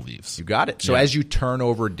and our beliefs. You got it. So as you turn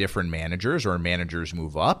over different managers, or managers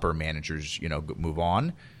move up, or managers, move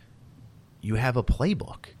on, you have a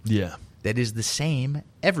playbook. Yeah. That is the same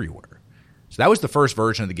everywhere. So that was the first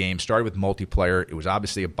version of the game. Started with multiplayer. It was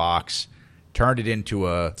obviously a box. Turned it into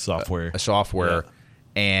a software. Yeah.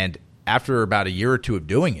 And after about a year or two of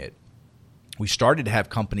doing it, we started to have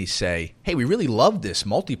companies say, hey, we really love this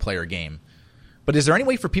multiplayer game, but is there any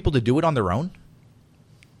way for people to do it on their own?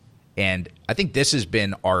 And I think this has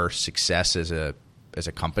been our success as a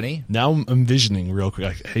company. Now I'm envisioning real quick,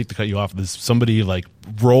 I hate to cut you off, this somebody like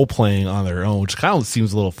role playing on their own, which kind of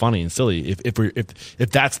seems a little funny and silly if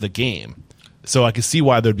that's the game. So I can see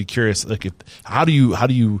why they'd be curious. Like, how do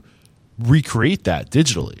you recreate that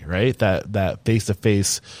digitally, right? That face to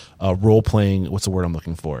face role playing. What's the word I'm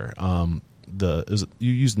looking for? You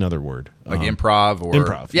used another word, like improv or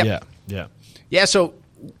improv. Yep. Yeah. So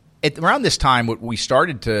around this time, what we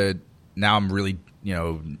started to, now I'm really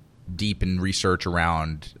deep in research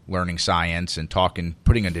around learning science and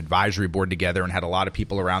putting an advisory board together, and had a lot of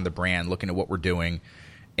people around the brand looking at what we're doing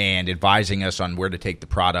and advising us on where to take the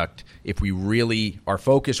product. If we really, our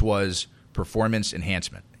focus was performance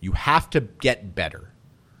enhancement. You have to get better.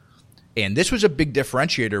 And this was a big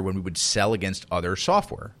differentiator when we would sell against other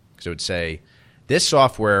software. Because it would say, this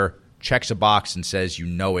software checks a box and says you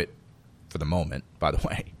know it for the moment, by the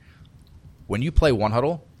way. When you play One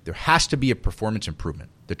Huddle, there has to be a performance improvement.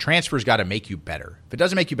 The transfer's got to make you better. If it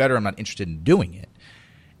doesn't make you better, I'm not interested in doing it.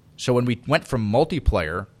 So when we went from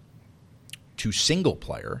multiplayer to single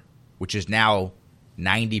player, which is now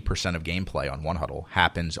 90% of gameplay on One Huddle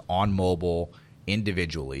happens on mobile,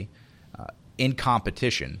 individually, in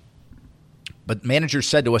competition. But managers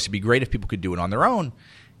said to us it'd be great if people could do it on their own.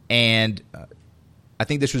 And I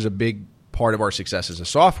think this was a big part of our success as a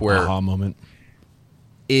software. Aha moment.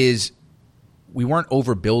 Is we weren't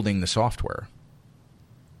overbuilding the software.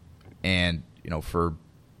 And, for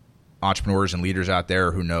entrepreneurs and leaders out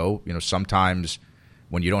there who know, sometimes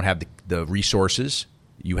when you don't have the resources,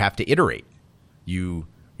 you have to iterate. You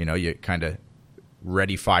kind of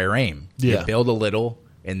ready, fire, aim. Yeah. You build a little,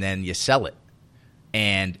 and then you sell it.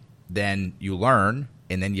 And then you learn,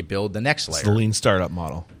 and then you build the next layer. It's the lean startup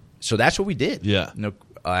model. So that's what we did. Yeah.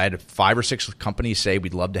 I had 5 or 6 companies say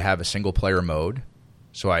we'd love to have a single-player mode.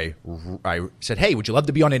 So I said, hey, would you love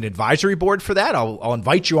to be on an advisory board for that? I'll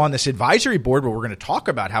invite you on this advisory board where we're going to talk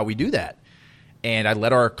about how we do that. And I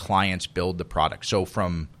let our clients build the product. So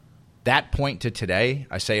from that point to today,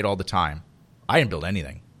 I say it all the time, I didn't build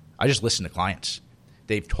anything. I just listened to clients.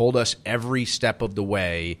 They've told us every step of the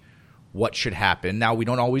way what should happen. Now, we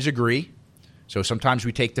don't always agree. So sometimes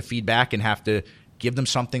we take the feedback and have to give them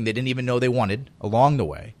something they didn't even know they wanted along the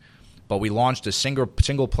way. But we launched a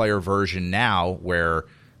single-player version now where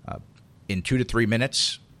in 2 to 3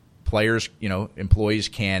 minutes, employees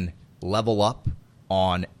can level up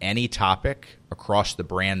on any topic across the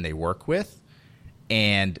brand they work with.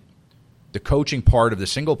 And the coaching part of the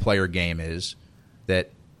single-player game is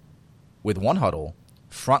that with One Huddle,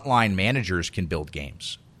 frontline managers can build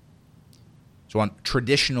games. So on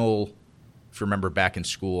traditional, if you remember back in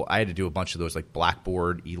school, I had to do a bunch of those like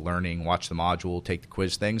Blackboard, e-learning, watch the module, take the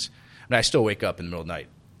quiz things. And I still wake up in the middle of the night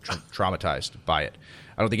traumatized by it.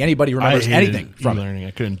 I don't think anybody remembers anything from e-learning.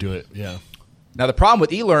 I couldn't do it. Yeah. Now, the problem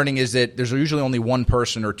with e-learning is that there's usually only one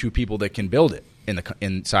person or 2 people that can build it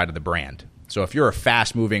inside of the brand. So if you're a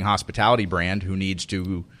fast-moving hospitality brand who needs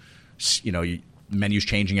to, menus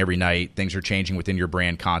changing every night, things are changing within your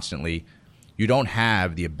brand constantly, you don't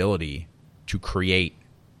have the ability to create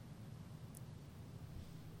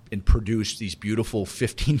and produce these beautiful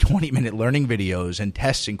 15, 20-minute learning videos and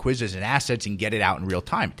tests and quizzes and assets and get it out in real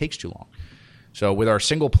time. It takes too long. So with our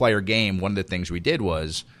single-player game, one of the things we did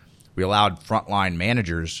was we allowed frontline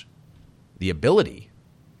managers the ability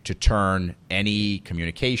to turn any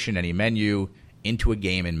communication, any menu, into a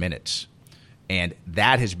game in minutes. And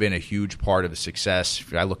that has been a huge part of the success.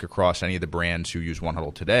 If I look across any of the brands who use One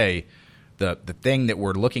Huddle today, the thing that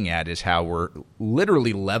we're looking at is how we're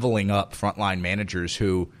literally leveling up frontline managers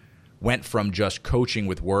who went from just coaching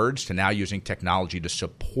with words to now using technology to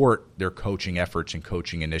support their coaching efforts and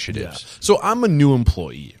coaching initiatives. Yeah. So I'm a new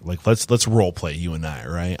employee. Like let's role play you and I,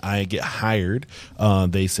 right? I get hired.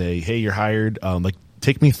 They say, "Hey, you're hired. Like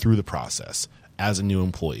take me through the process as a new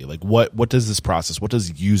employee. Like what does this process? What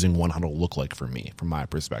does using One Huddle look like for me, from my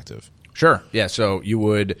perspective?" Sure. Yeah. So you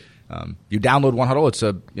would you download One Huddle. It's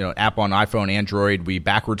a app on iPhone, Android. We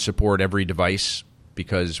backwards support every device,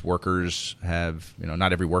 because workers have,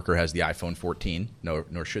 not every worker has the iPhone 14,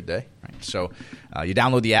 nor should they. Right? So you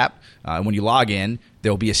download the app, and when you log in,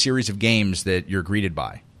 there'll be a series of games that you're greeted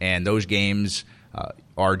by. And those games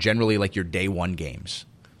are generally like your day one games.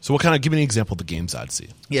 So give me an example of the games I'd see.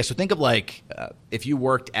 Yeah, so think of like if you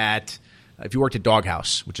worked at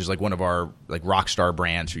Doghouse, which is like one of our like rock star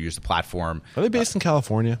brands who use the platform. Are they based in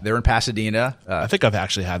California? They're in Pasadena. I think I've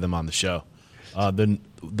actually had them on the show. The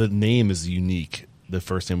name is unique. The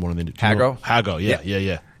first name, one of the Hago? Hago,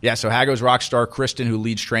 yeah. Yeah, so Hago's Rockstar, Kristen, who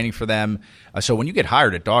leads training for them. So when you get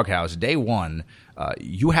hired at Doghouse, day one,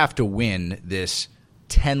 you have to win this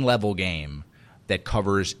 10-level game that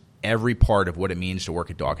covers every part of what it means to work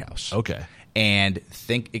at Doghouse. Okay. And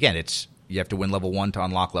think, again, you have to win level 1 to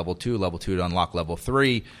unlock level 2, level 2 to unlock level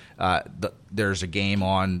 3. There's a game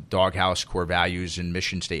on Doghouse core values and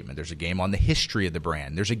mission statement. There's a game on the history of the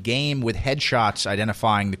brand. There's a game with headshots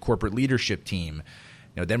identifying the corporate leadership team.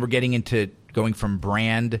 Then we're getting into going from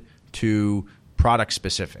brand to product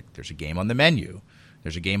specific. There's a game on the menu.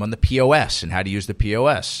 There's a game on the POS and how to use the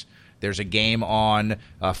POS. There's a game on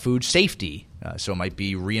food safety. So it might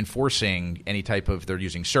be reinforcing any type of, they're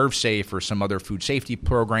using ServSafe or some other food safety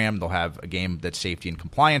program. They'll have a game that's safety and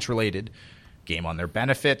compliance related, game on their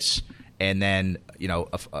benefits, and then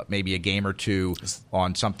maybe a game or two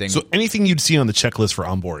on something. So anything you'd see on the checklist for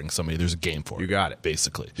onboarding somebody, there's a game for it. You got it,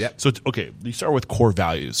 basically. Yep. So okay, you start with core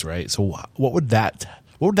values, right? So what would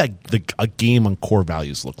a game on core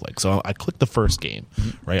values look like? So I click the first game,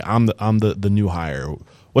 right? I'm the new hire.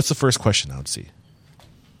 What's the first question I would see?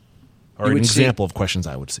 Or an example of questions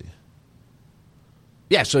I would see.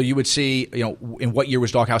 Yeah, so you would see, in what year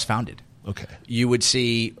was Doghouse founded? Okay. You would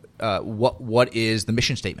see what is the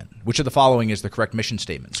mission statement? Which of the following is the correct mission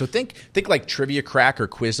statement? So think like Trivia Crack or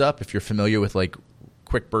Quiz Up, if you're familiar with like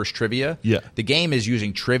quick burst trivia. Yeah. The game is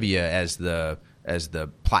using trivia as the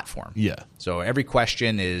platform. Yeah. So every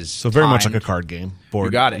question is so very much timed. like a card game. Board.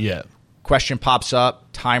 You got it. Yeah. Question pops up,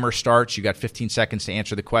 timer starts. You got 15 seconds to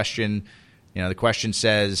answer the question. The question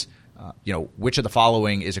says, which of the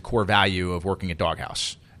following is a core value of working at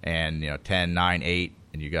Doghouse? And 10, 9, 8,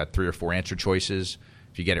 and you got 3 or 4 answer choices.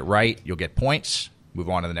 If you get it right, you'll get points. Move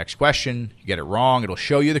on to the next question. You get it wrong, it'll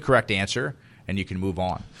show you the correct answer, and you can move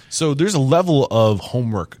on. So there's a level of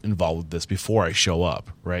homework involved with this before I show up,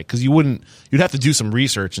 right? Because you'd have to do some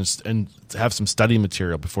research and have some study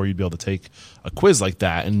material before you'd be able to take a quiz like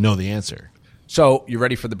that and know the answer. So you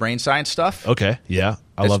ready for the brain science stuff? Okay, yeah.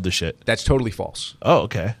 I love this shit. That's totally false. Oh,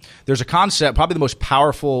 okay. There's a concept, probably the most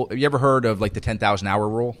powerful. Have you ever heard of like the 10,000 hour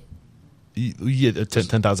rule? Yeah,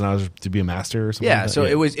 10,000 hours to be a master or something. Yeah, like that? so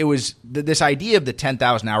it was this idea of the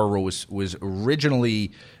 10,000 hour rule was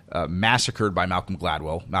originally massacred by Malcolm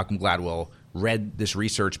Gladwell. Malcolm Gladwell read this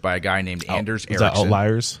research by a guy named Anders Ericsson. Is that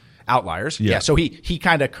Outliers? Outliers. Yeah. So he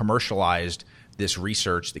kind of commercialized this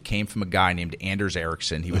research that came from a guy named Anders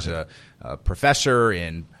Ericsson. He was a professor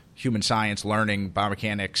in human science learning,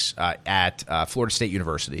 biomechanics at Florida State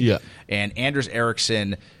University. Yeah. And Anders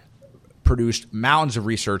Ericsson produced mountains of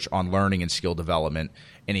research on learning and skill development,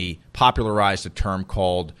 and he popularized a term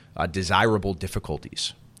called desirable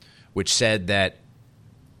difficulties, which said that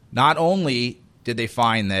not only did they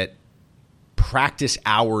find that practice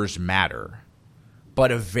hours matter,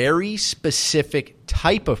 but a very specific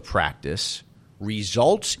type of practice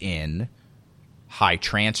results in high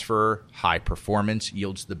transfer, high performance,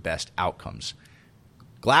 yields the best outcomes.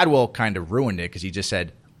 Gladwell kind of ruined it because he just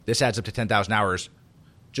said, this adds up to 10,000 hours.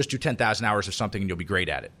 Just do 10,000 hours of something and you'll be great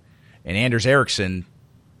at it. And Anders Ericsson,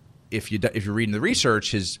 if you're reading the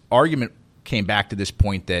research, his argument came back to this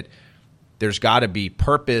point that there's got to be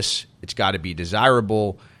purpose, it's got to be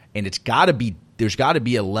desirable, and there's got to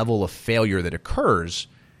be a level of failure that occurs.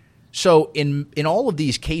 So in all of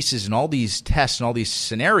these cases and all these tests and all these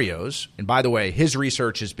scenarios, and by the way, his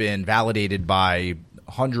research has been validated by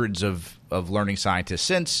hundreds of learning scientists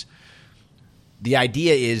since, the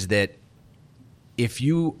idea is that if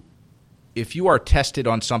you are tested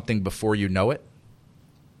on something before you know it,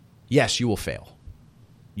 yes, you will fail.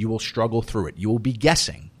 You will struggle through it. You will be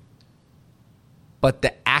guessing. But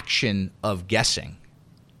the action of guessing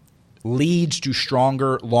leads to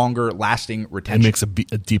stronger, longer lasting retention. It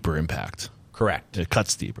makes a deeper impact. Correct. It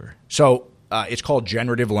cuts deeper. So It's called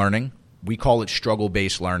generative learning. We call it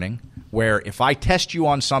struggle-based learning, where if I test you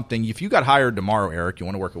on something, if you got hired tomorrow, Eric, you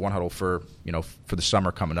want to work at One Huddle for the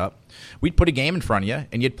summer coming up, we'd put a game in front of you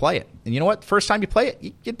and you'd play it. And you know what? First time you play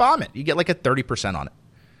it, you'd bomb it. You get like a 30% on it.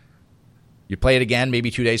 You'd play it again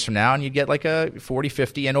maybe 2 days from now and you'd get like a 40,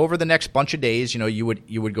 50. And over the next bunch of days, you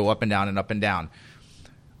would go up and down and up and down.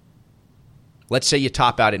 Let's say you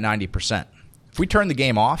top out at 90%. If we turn the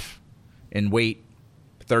game off and wait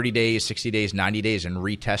 30 days, 60 days, 90 days and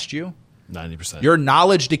retest you, 90%. Your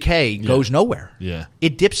knowledge decay goes nowhere. Yeah.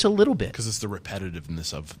 It dips a little bit. Because it's the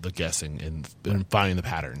repetitiveness of the guessing and finding the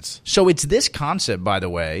patterns. So it's this concept, by the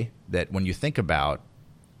way, that when you think about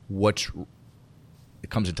it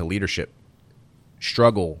comes into leadership,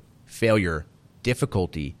 struggle, failure,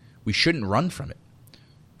 difficulty, we shouldn't run from it.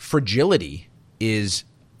 Fragility is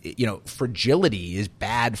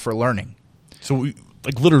bad for learning. So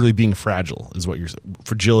literally being fragile is what you're saying.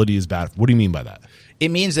 Fragility is bad. What do you mean by that? It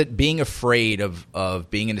means that being afraid of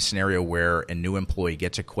being in a scenario where a new employee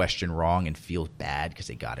gets a question wrong and feels bad because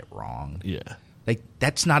they got it wrong. Yeah.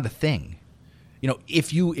 That's not a thing.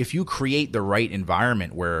 If you create the right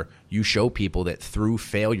environment where you show people that through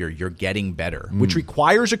failure you're getting better, which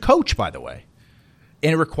requires a coach, by the way,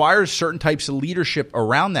 and it requires certain types of leadership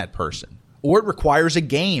around that person, or it requires a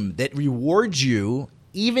game that rewards you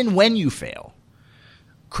even when you fail.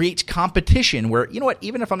 Creates competition where,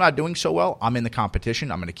 even if I'm not doing so well, I'm in the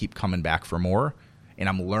competition. I'm going to keep coming back for more. And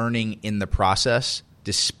I'm learning in the process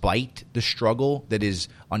despite the struggle that is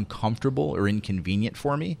uncomfortable or inconvenient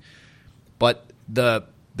for me. But the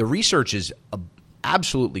research is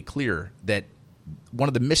absolutely clear that one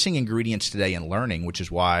of the missing ingredients today in learning, which is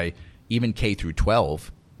why even K through 12,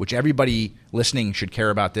 which everybody listening should care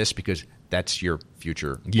about this because that's your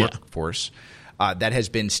future workforce, that has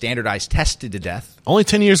been standardized, tested to death. Only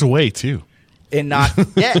 10 years away, too. And not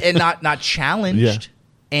not challenged. Yeah.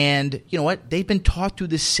 And you know what? They've been taught through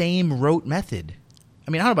the same rote method. I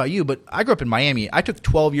mean, I don't know about you, but I grew up in Miami. I took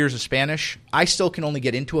 12 years of Spanish. I still can only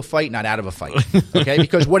get into a fight, not out of a fight. Okay?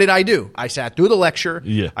 Because what did I do? I sat through the lecture.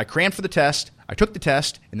 Yeah. I crammed for the test. I took the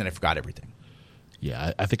test, and then I forgot everything.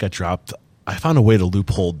 Yeah, I think I found a way to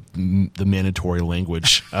loophole the mandatory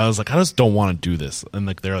language. I was like, I just don't want to do this, and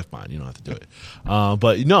they're like, fine, you don't have to do it.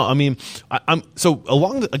 But no, I mean, I'm so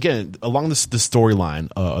along this storyline,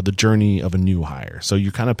 the journey of a new hire. So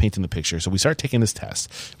you're kind of painting the picture. So we start taking this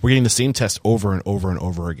test. We're getting the same test over and over and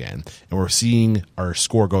over again, and we're seeing our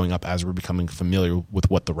score going up as we're becoming familiar with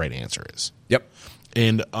what the right answer is. Yep.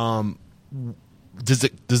 And does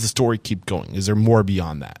the story keep going? Is there more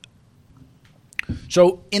beyond that?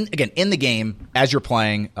 So, in the game, as you're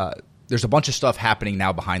playing, there's a bunch of stuff happening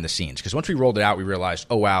now behind the scenes. Because once we rolled it out, we realized,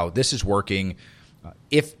 oh, wow, this is working.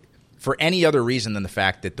 If for any other reason than the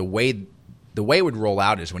fact that the way it would roll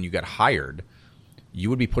out is when you got hired, you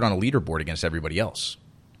would be put on a leaderboard against everybody else.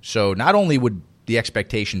 So not only would the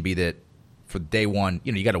expectation be that for day one,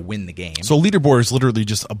 you got to win the game. So leaderboard is literally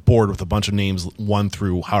just a board with a bunch of names, one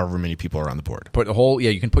through however many people are on the board.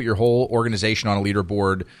 You can put your whole organization on a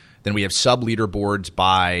leaderboard. Then we have sub leaderboards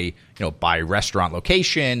by restaurant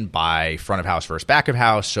location, by front of house versus back of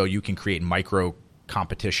house, so you can create micro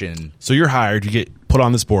competition. So you're hired, you get put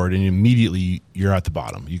on this board, and immediately you're at the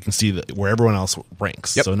bottom. You can see where everyone else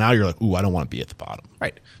ranks. Yep. So now you're like, ooh, I don't want to be at the bottom.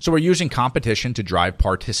 Right. So we're using competition to drive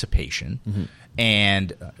participation,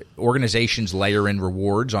 and organizations layer in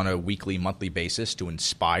rewards on a weekly, monthly basis to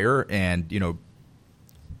inspire and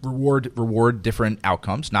reward different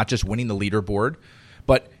outcomes, not just winning the leaderboard,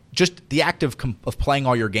 but just the act of playing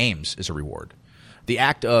all your games is a reward. The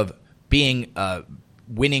act of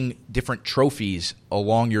winning different trophies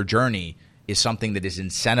along your journey is something that is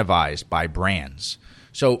incentivized by brands.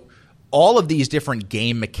 So all of these different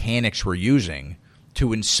game mechanics we're using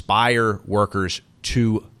to inspire workers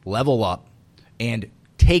to level up and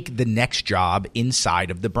take the next job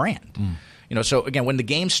inside of the brand. So again, when the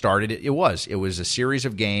game started, it was a series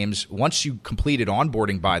of games. Once you completed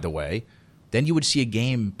onboarding, by the way, then you would see a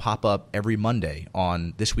game pop up every Monday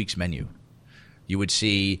on this week's menu. You would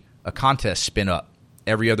see a contest spin up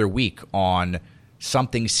every other week on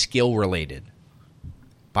something skill-related.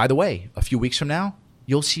 By the way, a few weeks from now,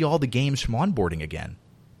 you'll see all the games from onboarding again.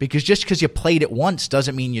 Because just because you played it once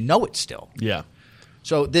doesn't mean you know it still. Yeah.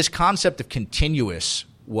 So this concept of continuous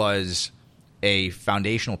was a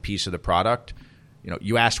foundational piece of the product.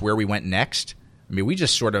 You asked where we went next. I mean, we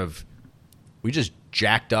just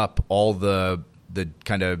jacked up all the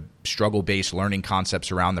kind of struggle-based learning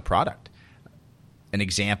concepts around the product. An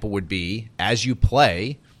example would be, as you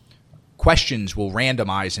play, questions will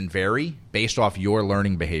randomize and vary based off your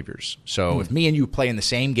learning behaviors. So if me and you play in the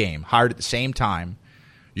same game, hired at the same time,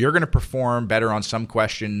 You're going to perform better on some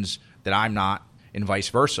questions that I'm not, and vice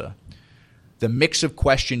versa. The mix of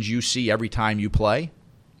questions you see every time you play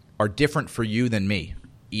are different for you than me,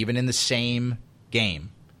 even in the same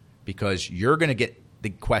game, because you're going to get the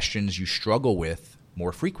questions you struggle with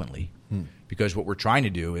more frequently. Because what we're trying to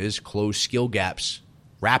do is close skill gaps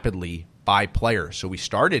rapidly by player. So we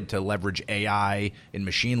started to leverage AI and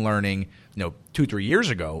machine learning, 2-3 years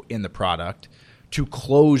ago in the product to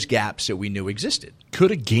close gaps that we knew existed.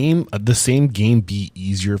 Could the same game be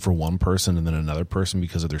easier for one person and then another person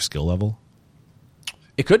because of their skill level?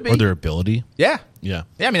 It could be. Or their ability? Yeah. Yeah.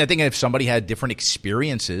 Yeah, I mean, I think if somebody had different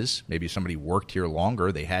experiences, maybe somebody worked here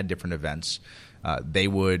longer, they had different events, they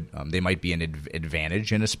might be an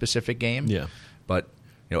advantage in a specific game. Yeah. But,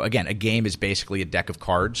 again, a game is basically a deck of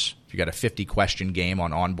cards. If you got a 50-question game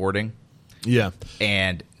on onboarding, yeah,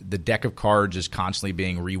 and the deck of cards is constantly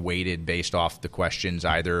being reweighted based off the questions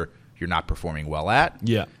either you're not performing well at,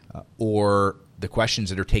 yeah, or the questions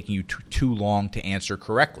that are taking you too long to answer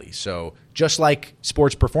correctly. So just like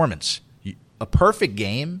sports performance, a perfect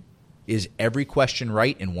game is every question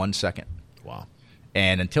right in 1 second. Wow.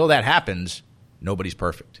 And until that happens, nobody's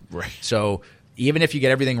perfect. Right. So even if you get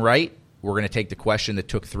everything right, we're going to take the question that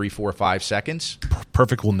took 3, 4, 5 seconds.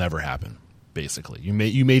 Perfect will never happen. Basically, you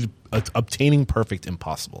made obtaining perfect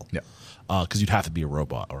impossible. Yeah. Because you'd have to be a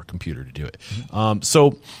robot or a computer to do it.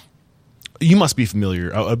 So you must be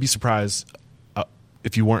familiar. I'd be surprised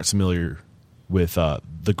if you weren't familiar with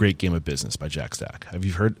The Great Game of Business by Jack Stack. Have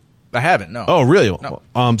you heard? I haven't. No. Oh, really?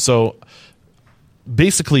 No. So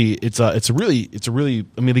basically, it's a really.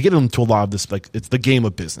 I mean, they get into a lot of this, like it's the game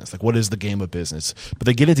of business. Like, what is the game of business? But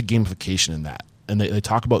they get into gamification in that. And they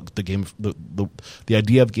talk about the game, the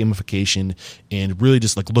idea of gamification, and really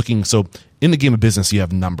just like looking. So in the game of business, you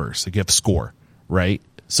have numbers, like you have score, right?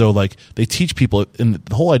 So like they teach people, and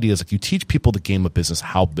the whole idea is like you teach people the game of business,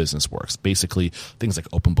 how business works. Basically, things like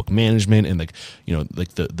open book management, and like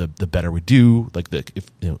like the better we do, like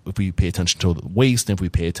if we pay attention to the waste, and if we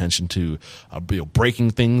pay attention to breaking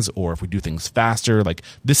things, or if we do things faster, like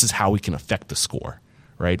this is how we can affect the score.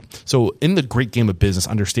 Right. So in the Great Game of Business,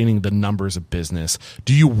 understanding the numbers of business,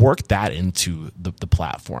 do you work that into the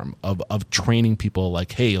platform of training people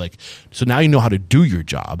like, hey, like, so now you know how to do your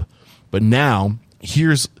job, but now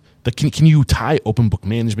here's can you tie open book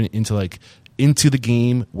management into the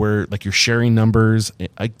game where like you're sharing numbers?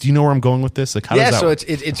 Like, do you know where I'm going with this? Like, how does that work? So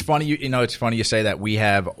it's funny, it's funny you say that we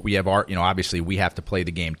have our, obviously we have to play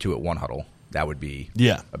the game 2 at 1 Huddle. That would be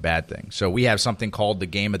a bad thing. So we have something called the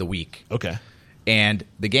Game of the Week. Okay. And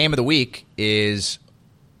the Game of the Week is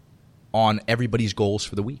on everybody's goals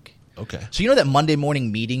for the week. Okay. So that Monday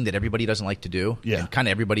morning meeting that everybody doesn't like to do? Yeah. And kind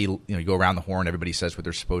of everybody, you go around the horn, everybody says what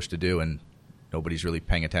they're supposed to do, and nobody's really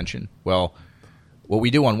paying attention. Well, what we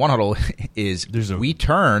do on 1 Huddle is we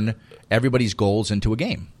turn everybody's goals into a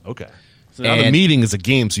game. Okay. So now the meeting is a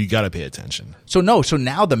game, so you got to pay attention. So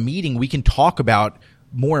now the meeting, we can talk about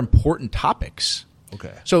more important topics.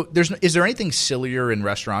 Okay. So is there anything sillier in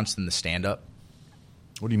restaurants than the stand-up?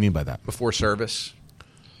 What do you mean by that? Before service,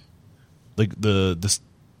 like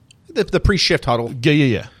the pre-shift huddle.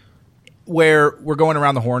 Yeah. Where we're going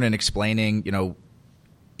around the horn and explaining,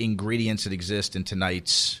 ingredients that exist in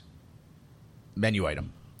tonight's menu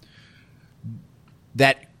item.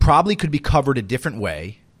 That probably could be covered a different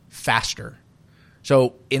way, faster.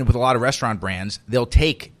 So, with a lot of restaurant brands, they'll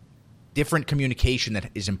take different communication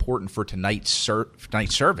that is important for tonight's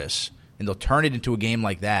service, and they'll turn it into a game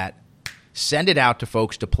like that. Send it out to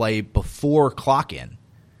folks to play before clock in.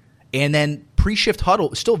 And then pre-shift huddle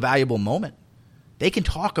is still a valuable moment. They can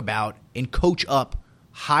talk about and coach up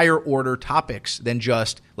higher order topics than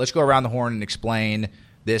just let's go around the horn and explain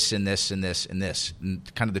this and this and this and this,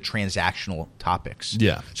 and kind of the transactional topics.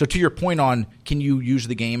 Yeah. So to your point on can you use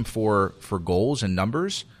the game for goals and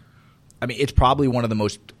numbers? I mean, it's probably one of the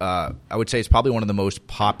most I would say it's probably one of the most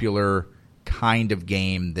popular kind of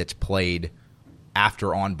game that's played after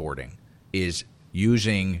onboarding. Is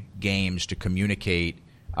using games to communicate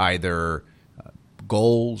either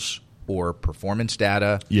goals or performance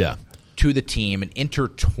data to the team and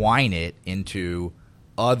intertwine it into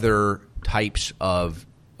other types of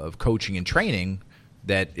coaching and training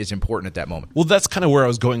that is important at that moment. Well, that's kind of where I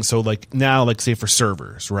was going. So like now, like say for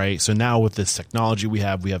servers, right? So now with this technology we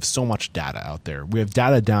have so much data out there. We have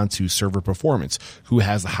data down to server performance, who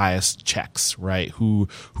has the highest checks, right? Who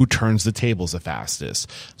turns the tables the fastest.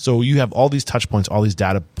 So you have all these touch points, all these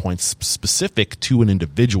data points specific to an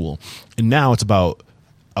individual. And now it's about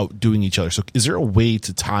outdoing each other. So is there a way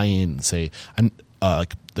to tie in, say,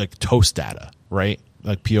 like toast data, right?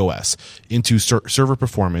 like POS, into server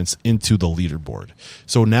performance, into the leaderboard.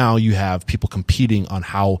 So now you have people competing on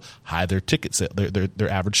how high their tickets, their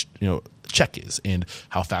average check is, and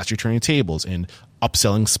how fast you're turning tables, and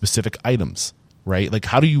upselling specific items, right? Like,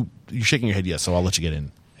 how do you're shaking your head yes, so I'll let you get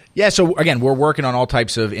in. Yeah, so again, we're working on all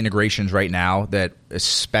types of integrations right now that,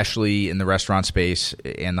 especially in the restaurant space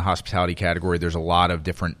and the hospitality category, there's a lot of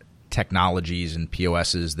different technologies and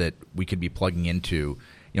POSs that we could be plugging into.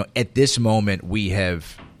 At this moment, we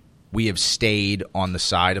have stayed on the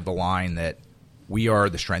side of the line that we are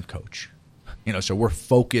the strength coach. So we're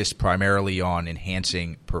focused primarily on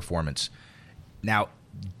enhancing performance. Now,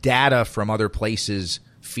 data from other places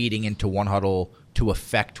feeding into One Huddle to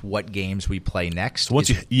affect what games we play next. So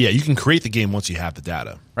you can create the game once you have the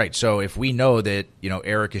data. Right. So if we know that,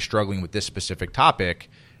 Eric is struggling with this specific topic,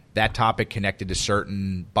 that topic connected to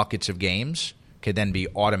certain buckets of games could then be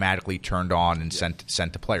automatically turned on and sent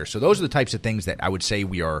to players. So those are the types of things that I would say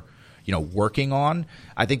we are, working on.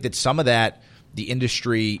 I think that some of that the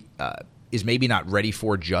industry is maybe not ready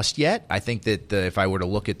for just yet. I think that if I were to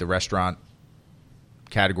look at the restaurant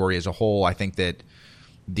category as a whole, I think that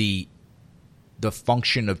the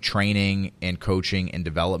function of training and coaching and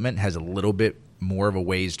development has a little bit more of a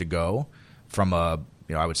ways to go from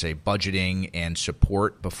I would say budgeting and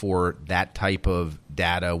support before that type of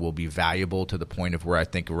data will be valuable to the point of where I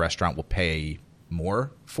think a restaurant will pay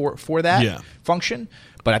more for that function.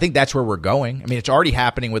 But I think that's where we're going. I mean, it's already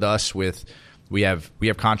happening with us. We have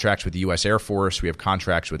contracts with the U.S. Air Force. We have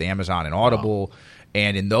contracts with Amazon and Audible. Wow.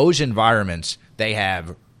 And in those environments, they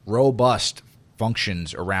have robust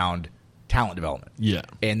functions around talent development. Yeah.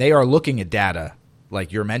 And they are looking at data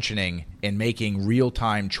like you're mentioning and making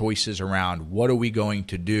real-time choices around what are we going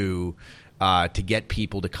to do to get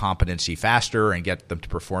people to competency faster and get them to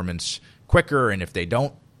performance quicker. And if they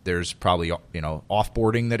don't, there's probably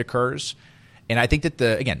offboarding that occurs. And I think that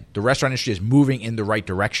the restaurant industry is moving in the right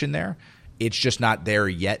direction there. It's just not there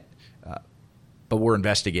yet. But we're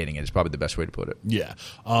investigating it is probably the best way to put it. Yeah.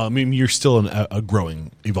 I mean, you're still a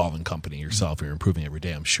growing, evolving company yourself. You're improving every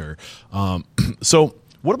day, I'm sure. So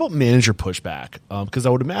what about manager pushback? Because I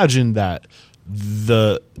would imagine that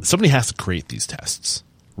somebody has to create these tests,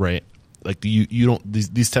 right? Like you don't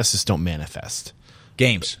these tests just don't manifest.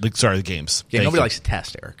 Games. The games. Yeah, nobody likes to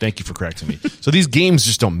test, Eric. Thank you for correcting me. So these games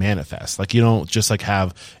just don't manifest. Like you don't just like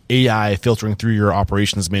have AI filtering through your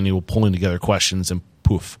operations manual, pulling together questions, and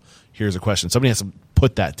poof. Here's a question. Somebody has to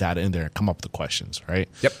put that data in there and come up with the questions, right?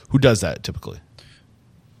 Yep. Who does that typically?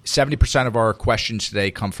 70% of our questions today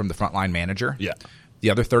come from the frontline manager. Yeah. The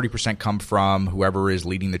other 30% come from whoever is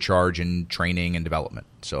leading the charge in training and development.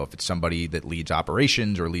 So if it's somebody that leads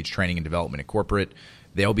operations or leads training and development in corporate,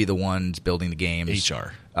 they'll be the ones building the games.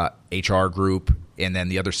 HR group. And then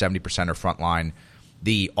the other 70% are frontline.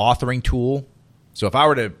 The authoring tool. So if I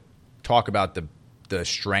were to talk about the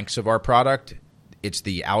strengths of our product, it's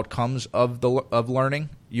the outcomes of learning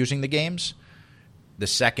using the games. The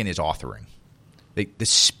second is authoring. The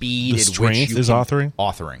speed the at strength which you is can, authoring?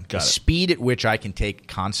 Authoring. Got the it. Speed at which I can take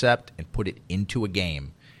concept and put it into a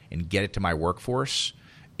game and get it to my workforce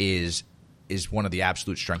is one of the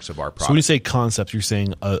absolute strengths of our product. So when you say concept, you're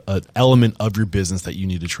saying an element of your business that you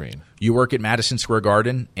need to train. You work at Madison Square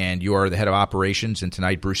Garden, and you are the head of operations, and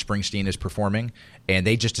tonight Bruce Springsteen is performing, and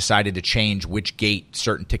they just decided to change which gate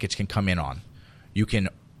certain tickets can come in on. You can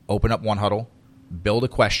open up One Huddle, build a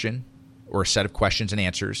question or a set of questions and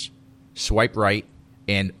answers, swipe right,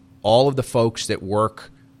 and all of the folks that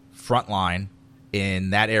work frontline in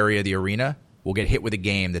that area of the arena will get hit with a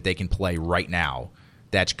game that they can play right now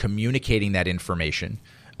that's communicating that information.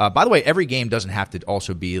 By the way, every game doesn't have to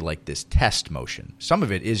also be like this test motion. Some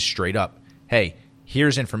of it is straight up, hey,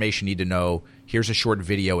 here's information you need to know. Here's a short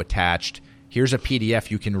video attached. Here's a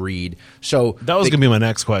PDF you can read. So that was going to be my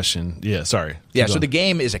next question. Yeah, sorry. Yeah, so the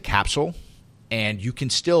game is a capsule, and you can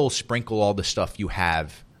still sprinkle all the stuff you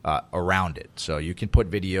have around it. So you can put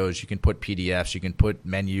videos, you can put PDFs, you can put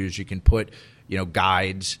menus, you can put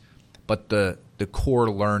guides. But the core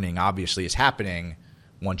learning obviously is happening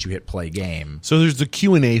once you hit play game. So there's the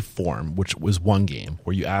Q&A form, which was one game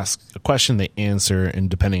where you ask a question, they answer,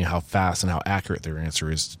 and depending on how fast and how accurate their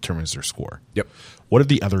answer is determines their score. Yep. What are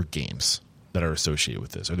the other games that are associated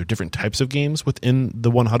with this? Are there different types of games within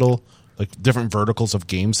the One Huddle, like different verticals of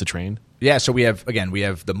games to train? Yeah, so we have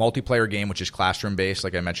the multiplayer game, which is classroom based,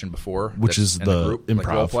 like I mentioned before, which is the group, improv, like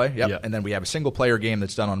role play. Yep. Yeah. And then we have a single player game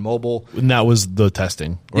that's done on mobile, and that was the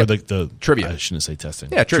testing, or like the trivia. I shouldn't say testing.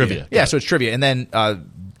 Yeah, trivia. Yeah, so it's trivia, and then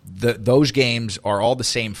those games are all the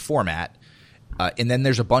same format, and then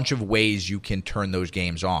there's a bunch of ways you can turn those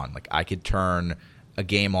games on. Like I could turn a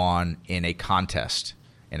game on in a contest,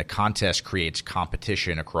 and a contest creates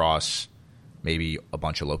competition across maybe a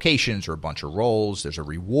bunch of locations or a bunch of roles. There's a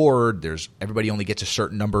reward. Everybody only gets a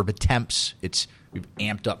certain number of attempts. We've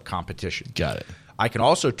amped up competition. Got it. I can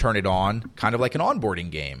also turn it on kind of like an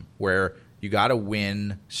onboarding game where you got to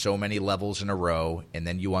win so many levels in a row, and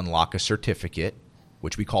then you unlock a certificate,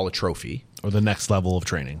 which we call a trophy. Or the next level of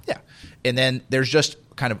training. Yeah. And then there's just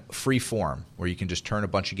kind of free form where you can just turn a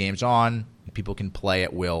bunch of games on. People can play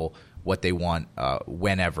at will what they want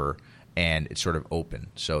whenever, and it's sort of open.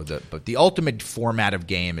 But the ultimate format of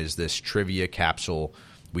game is this trivia capsule.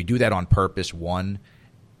 We do that on purpose. One,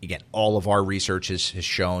 again, all of our research has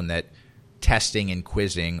shown that testing and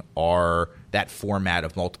quizzing that format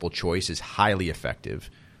of multiple choice is highly effective.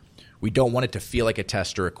 We don't want it to feel like a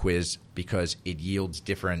test or a quiz because it yields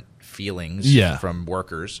different feelings from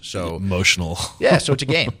workers. So emotional. Yeah, so it's a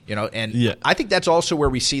game, and Yeah. I think that's also where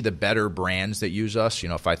we see the better brands that use us.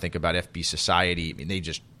 If I think about FB Society, I mean, they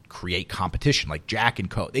just create competition, like Jack and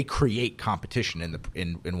Co. They create competition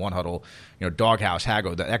in One Huddle. Doghouse,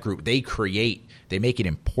 Hago, that group, they make it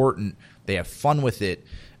important. They have fun with it,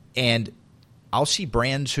 and I'll see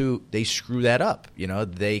brands who they screw that up.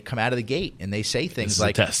 They come out of the gate and they say things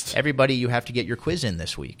like, "Everybody, you have to get your quiz in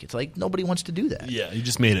this week." It's like nobody wants to do that. Yeah, you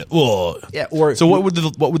just made it. Whoa. Yeah. So what would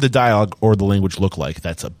the dialogue or the language look like?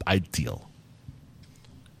 That's ideal.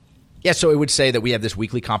 Yeah. So it would say that we have this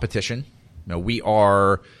weekly competition. We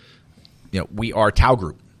are Tau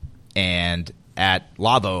Group, and at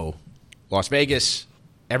Lavo, Las Vegas,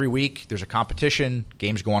 every week there's a competition.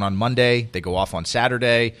 Games go on Monday. They go off on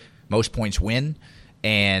Saturday. Most points win,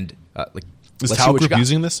 and is Tau Group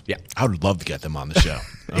using this? Yeah, I would love to get them on the show.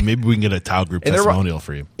 Maybe we can get a Tau Group testimonial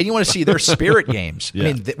for you. And you want to see their spirit games? Yeah.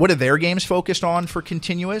 I mean, what are their games focused on for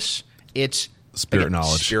continuous? It's spirit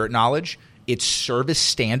knowledge. Spirit knowledge. It's service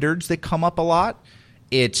standards that come up a lot.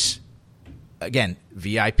 It's again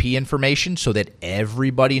VIP information so that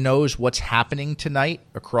everybody knows what's happening tonight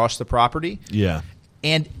across the property. Yeah,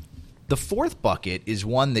 and the fourth bucket is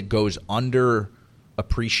one that goes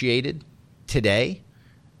underappreciated today,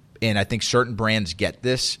 and I think certain brands get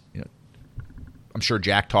this. I'm sure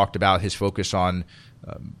Jack talked about his focus on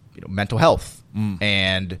mental health,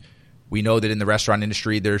 and we know that in the restaurant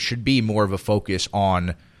industry there should be more of a focus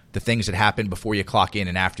on the things that happen before you clock in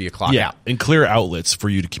and after you clock out, and clear outlets for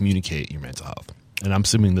you to communicate your mental health. And I'm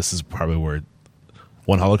assuming this is probably where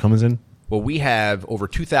One Huddle comes in. Well, we have over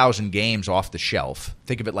 2,000 games off the shelf.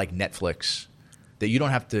 Think of it like Netflix that you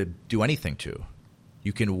don't have to do anything to.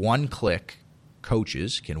 You can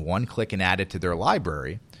coaches can one-click and add it to their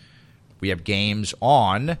library. We have games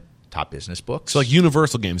on Top Business Books. So like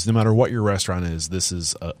universal games, no matter what your restaurant is, this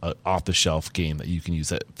is a off-the-shelf game that you can use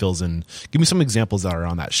that fills in. Give me some examples that are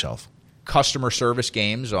on that shelf. Customer service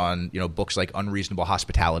games on books like Unreasonable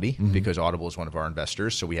Hospitality, because Audible is one of our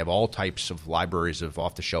investors. So we have all types of libraries of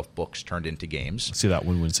off-the-shelf books turned into games. See that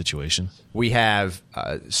win-win situation. We have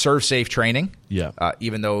ServSafe training. Yeah.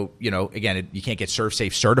 Even though, again, you can't get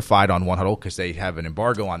ServSafe certified on One Huddle because they have an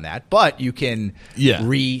embargo on that. But you can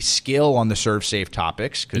re-skill on the ServSafe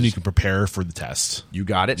topics. And you can prepare for the test. You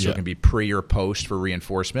got it. So it can be pre or post for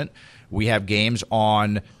reinforcement. We have games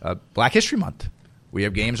on Black History Month. We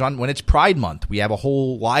have games on when it's Pride Month. We have a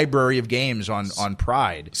whole library of games on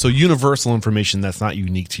Pride. So universal information that's not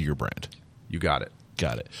unique to your brand. You got it.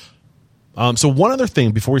 Got it. So one other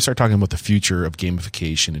thing before we start talking about the future of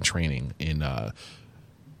gamification and training in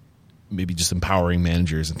maybe just empowering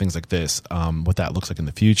managers and things like this, what that looks like in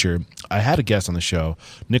the future. I had a guest on the show,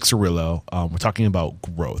 Nick Cirillo. We're talking about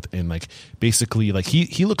growth and basically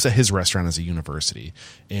he looks at his restaurant as a university,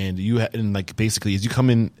 and basically as you come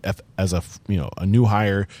in as a new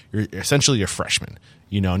hire, you're essentially a freshman.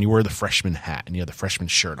 And you wear the freshman hat and you have the freshman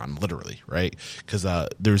shirt on, literally, right? Because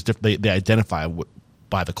they identify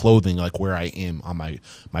by the clothing, like where I am on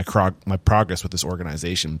my progress with this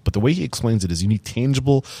organization. But the way he explains it is you need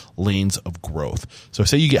tangible lanes of growth. So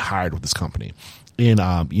say you get hired with this company, and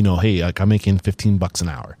hey, I'm making $15 an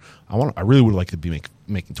hour. I really would like to be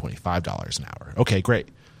making $25 an hour. Okay, great.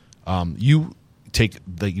 You take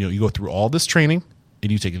you go through all this training,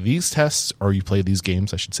 and you take these tests, or you play these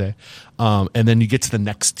games, I should say, and then you get to the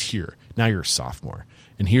next tier. Now you're a sophomore,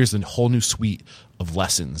 and here's a whole new suite of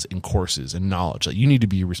lessons and courses and knowledge that you need to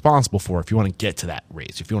be responsible for if you want to get to that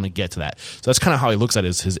raise, if you want to get to that. So that's kind of how he looks at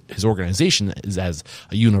it, his organization is as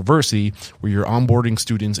a university where you're onboarding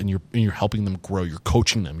students and you're helping them grow, you're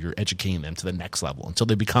coaching them, you're educating them to the next level until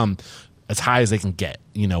they become as high as they can get,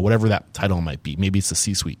 whatever that title might be. Maybe it's the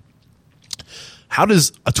C-suite. How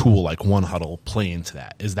does a tool like One Huddle play into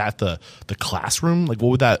that? Is that the classroom? What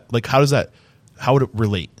would that, how would it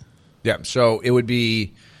relate? Yeah, so it would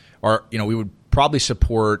be, we would probably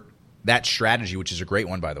support that strategy, which is a great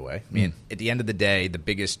one, by the way. I mean, at the end of the day, the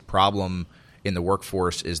biggest problem in the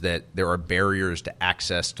workforce is that there are barriers to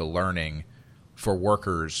access to learning for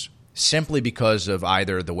workers simply because of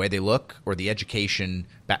either the way they look or the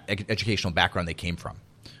educational background they came from.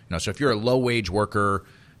 So if you're a low-wage worker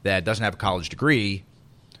that doesn't have a college degree,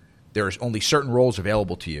 there's only certain roles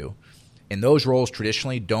available to you. And those roles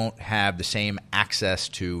traditionally don't have the same access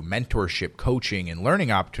to mentorship, coaching, and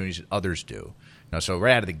learning opportunities that others do. So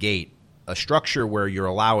right out of the gate, a structure where you're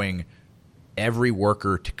allowing every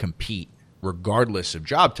worker to compete regardless of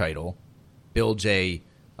job title builds a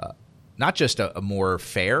not just a more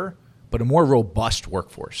fair, but a more robust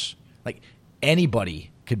workforce. Like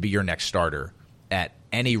anybody could be your next starter at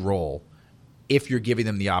any role if you're giving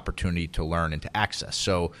them the opportunity to learn and to access.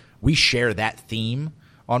 So we share that theme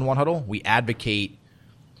on One Huddle. We advocate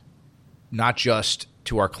not just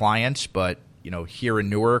to our clients, but here in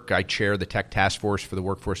Newark, I chair the tech task force for the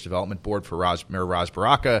Workforce Development Board for Mayor Ras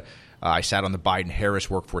Baraka. I sat on the Biden-Harris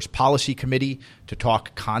Workforce Policy Committee to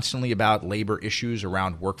talk constantly about labor issues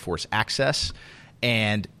around workforce access.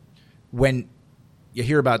 And when you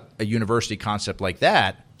hear about a university concept like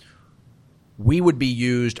that, we would be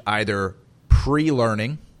used either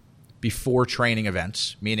pre-learning before training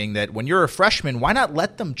events, meaning that when you're a freshman, why not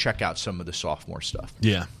let them check out some of the sophomore stuff?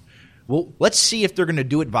 Yeah. Well, let's see if they're going to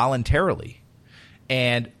do it voluntarily.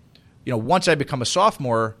 And, once I become a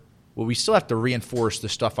sophomore, well, we still have to reinforce the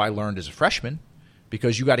stuff I learned as a freshman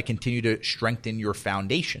because you got to continue to strengthen your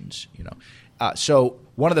foundations, So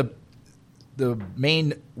one of the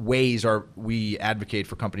main ways we advocate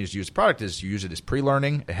for companies to use the product is you use it as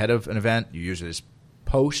pre-learning ahead of an event. You use it as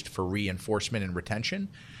post for reinforcement and retention.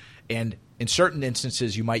 And in certain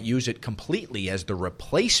instances, you might use it completely as the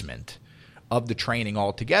replacement of the training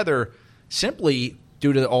altogether, simply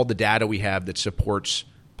due to all the data we have that supports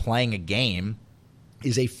playing a game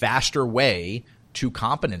is a faster way to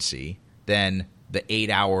competency than the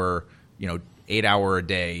 8-hour a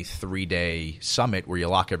day, 3-day summit where you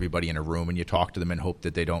lock everybody in a room and you talk to them and hope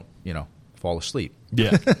that they don't, fall asleep.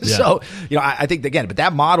 Yeah. So, I think again, but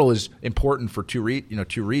that model is important for two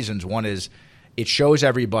reasons. One is it shows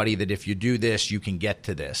everybody that if you do this, you can get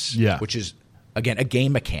to this, which is, again, a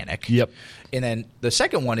game mechanic. Yep. And then the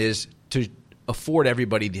second one is to afford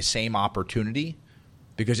everybody the same opportunity,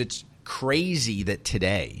 because it's crazy that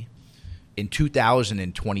today, in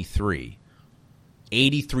 2023,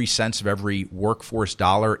 83 cents of every workforce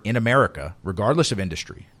dollar in America, regardless of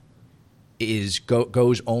industry,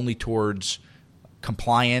 goes only towards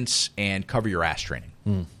compliance and cover your ass training.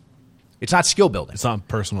 It's not skill building. It's not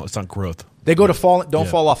personal. It's not growth. They go to fall. Don't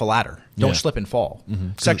fall off a ladder. Don't slip and fall.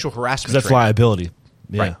 Sexual harassment. That's liability.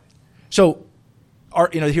 Yeah. Right. So,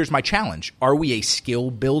 here's my challenge: are we a skill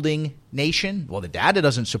building nation? Well, the data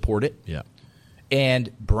doesn't support it. Yeah.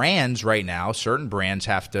 And brands right now, certain brands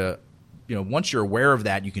have to, once you're aware of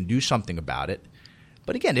that, you can do something about it.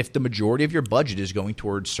 But again, if the majority of your budget is going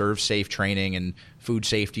towards serve safe training and food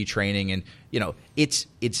safety training, and it's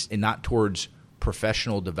not towards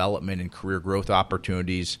professional development and career growth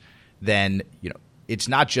opportunities, then it's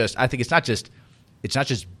not just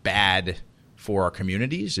bad for our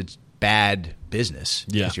communities. It's bad business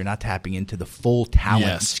because you're not tapping into the full talent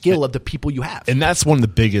and skill of the people you have. And that's one of the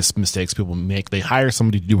biggest mistakes people make. They hire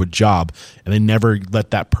somebody to do a job and they never let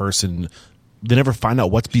that person. They never find out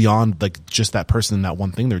what's beyond like just that person and that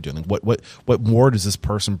one thing they're doing. What more does this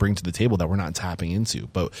person bring to the table that we're not tapping into?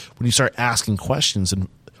 But when you start asking questions, and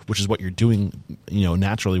which is what you're doing,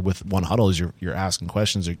 naturally with One Huddle, is you're asking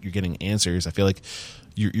questions, or you're getting answers. I feel like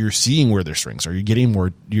you're seeing where their strengths are. You're getting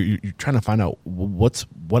more. You're trying to find out what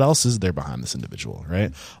else is there behind this individual,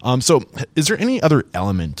 right? So, is there any other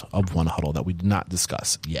element of One Huddle that we did not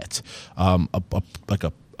discuss yet? Like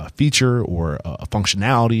a feature or a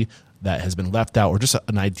functionality that has been left out, or just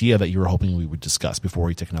an idea that you were hoping we would discuss before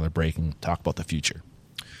we take another break and talk about the future?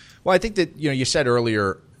 Well, I think that you said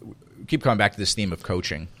earlier, keep coming back to this theme of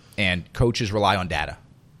coaching, and coaches rely on data.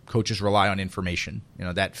 Coaches rely on information.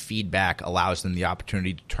 That feedback allows them the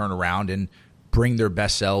opportunity to turn around and bring their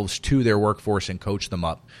best selves to their workforce and coach them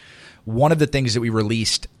up. One of the things that we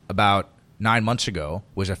released about 9 months ago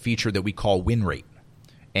was a feature that we call win rate.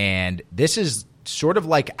 And this is sort of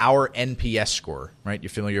like our NPS score, right? You're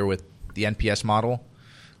familiar with the NPS model?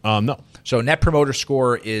 No. So Net Promoter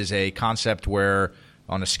Score is a concept where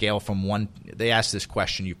on a scale from 1, they ask this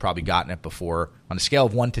question, you've probably gotten it before. On a scale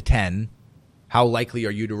of 1 to 10, how likely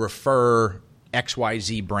are you to refer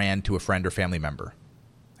XYZ brand to a friend or family member?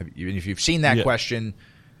 If you've seen that question,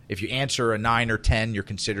 if you answer a 9 or 10, you're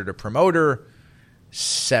considered a promoter.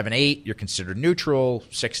 7, 8, you're considered neutral.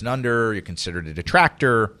 6 and under, you're considered a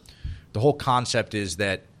detractor. the whole concept is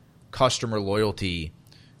that customer loyalty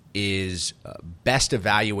is best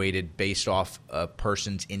evaluated based off a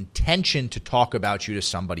person's intention to talk about you to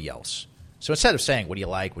somebody else. So instead of saying, what do you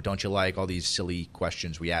like, what don't you like, all these silly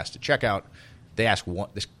questions we ask to checkout, they ask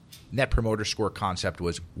this Net Promoter Score concept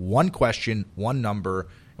was one question, one number,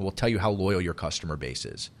 and we'll tell you how loyal your customer base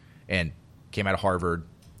is. And came out of Harvard,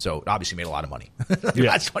 so it obviously made a lot of money. The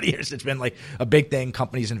last 20 years, it's been like a big thing.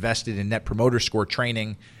 Companies invested in Net Promoter Score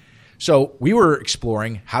training. So we were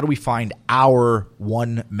exploring, how do we find our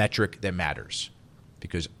one metric that matters?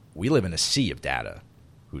 Because we live in a sea of data.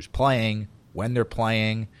 Who's playing, when they're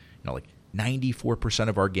playing, like 94%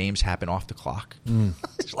 of our games happen off the clock.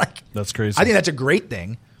 It's like, that's crazy. I think that's a great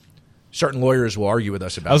thing. Certain lawyers will argue with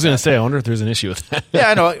us about that. I was going to say, I wonder if there's an issue with that. Yeah,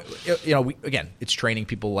 I know. Again, it's training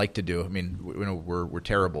people like to do. I mean, we're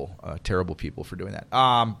terrible people for doing that.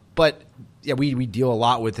 But yeah, we deal a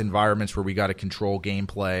lot with environments where we got to control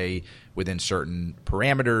gameplay within certain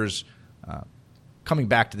parameters. Coming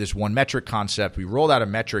back to this one metric concept, we rolled out a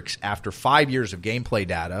metrics after 5 years of gameplay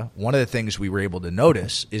data. One of the things we were able to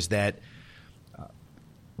notice is that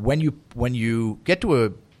when you get to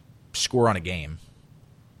a score on a game,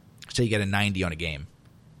 say you get a 90 on a game,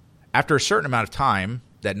 after a certain amount of time,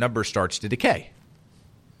 that number starts to decay.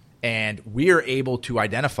 And we are able to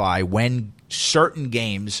identify when certain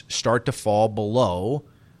games start to fall below,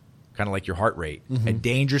 kind of like your heart rate, a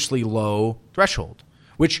dangerously low threshold,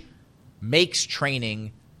 which makes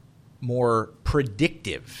training more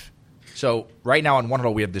predictive. So right now on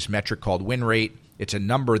OneHuddle, we have this metric called win rate. It's a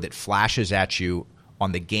number that flashes at you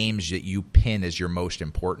on the games that you pin as your most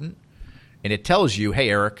important. And it tells you, hey,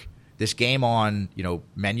 Eric, this game on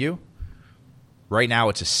menu, right now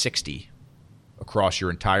it's a 60 across your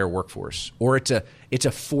entire workforce, or it's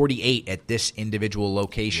a 48 at this individual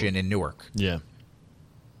location in Newark. Yeah.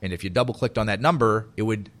 And if you double-clicked on that number, it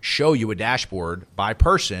would show you a dashboard by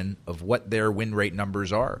person of what their win rate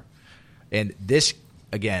numbers are. And this,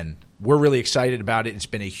 again, we're really excited about it. It's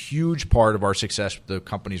been a huge part of our success with the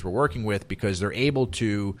companies we're working with because they're able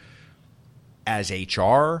to, as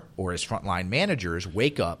HR or as frontline managers,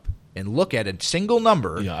 wake up and look at a single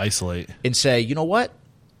number, isolate, and say, you know what?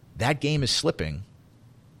 That game is slipping.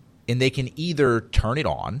 And they can either turn it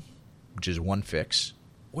on, which is one fix,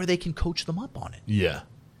 or they can coach them up on it. Yeah.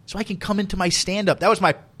 So I can come into my stand-up. That was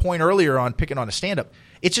my point earlier on picking on a stand-up.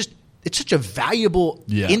 It's such a valuable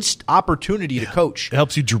opportunity to coach. It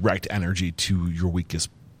helps you direct energy to your weakest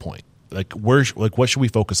point. What should we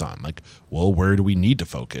focus on? Where do we need to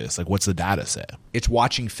focus? What's the data set? It's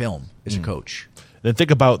watching film as a coach. Then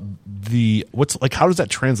think about how does that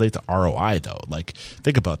translate to ROI though?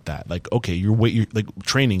 Think about that. Okay, you're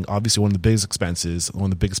training, obviously one of the biggest expenses, one of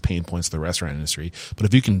the biggest pain points of the restaurant industry. But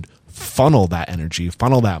if you can funnel that energy,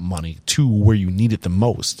 funnel that money to where you need it the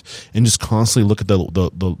most, and just constantly look at the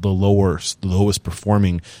lowest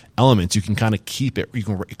performing elements, you can kind of keep it. You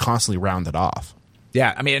can constantly round it off.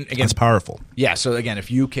 Yeah, I mean, again, it's powerful. Yeah, so again,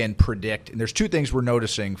 if you can predict, and there's two things we're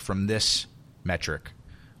noticing from this metric.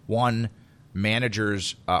 One,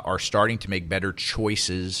 managers are starting to make better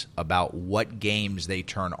choices about what games they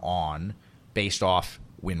turn on based off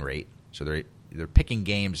win rate. So they're picking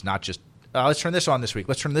games, not just let's turn this on this week,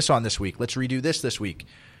 let's turn this on this week, let's redo this week.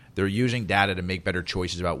 They're using data to make better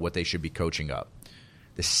choices about what they should be coaching up.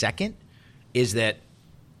 The second is that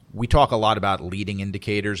we talk a lot about leading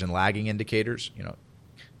indicators and lagging indicators.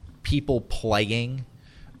 People playing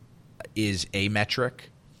is a metric.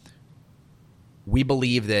 We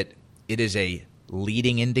believe that it is a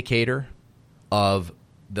leading indicator of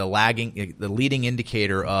the leading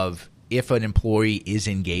indicator of if an employee is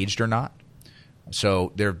engaged or not.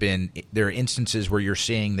 So there are instances where you're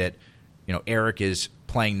seeing that, Eric is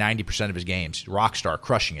playing 90% of his games, rock star,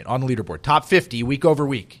 crushing it on the leaderboard, top 50 week over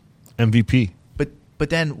week, MVP. But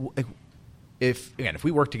then if we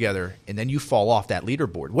work together and then you fall off that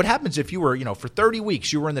leaderboard, what happens if you were, for 30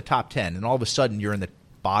 weeks you were in the top 10 and all of a sudden you're in the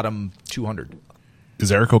bottom 200?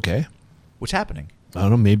 Is Eric okay? What's happening? I don't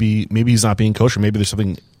know. Maybe he's not being coached, or maybe there's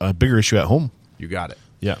a bigger issue at home. You got it.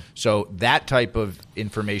 Yeah. So that type of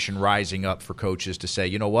information rising up for coaches to say,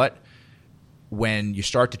 you know what? When you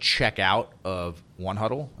start to check out of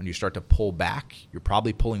OneHuddle and you start to pull back, you're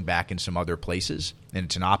probably pulling back in some other places, and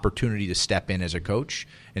it's an opportunity to step in as a coach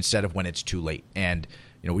instead of when it's too late. And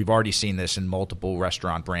we've already seen this in multiple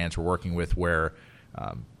restaurant brands we're working with where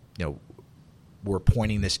we're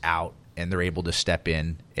pointing this out, and they're able to step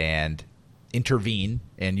in and intervene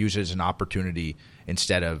and use it as an opportunity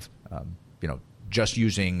instead of just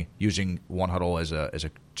using OneHuddle as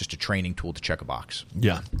just a training tool to check a box.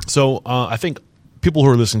 Yeah. So I think people who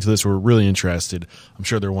are listening to this who are really interested, I'm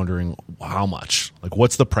sure they're wondering how much, like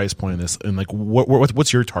what's the price point in this, and like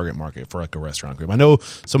what's your target market for like a restaurant group? I know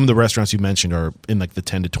some of the restaurants you mentioned are in like the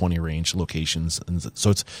 10 to 20 range locations, and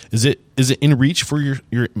so is it in reach for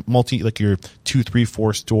your multi, like your 2, 3,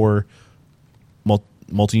 4 store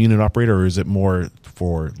multi-unit operator, or is it more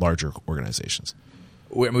for larger organizations?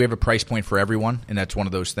 We have a price point for everyone, and that's one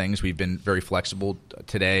of those things. We've been very flexible.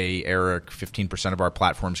 Today, Eric, 15% of our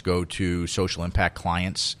platforms go to social impact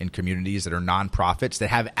clients in communities that are nonprofits that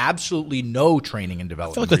have absolutely no training and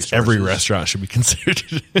development. I feel like that's resources. every restaurant should be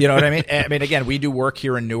considered. You know what I mean? I mean, again, we do work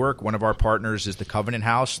here in Newark. One of our partners is the Covenant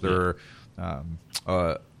House. They're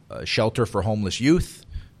a shelter for homeless youth.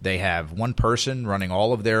 They have one person running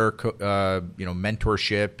all of their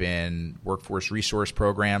mentorship and workforce resource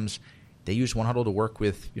programs. They use One Huddle to work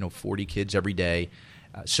with 40 kids every day.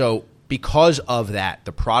 So because of that,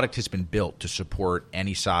 the product has been built to support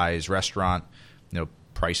any size restaurant.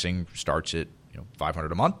 Pricing starts at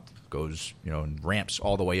 $500 a month, goes and ramps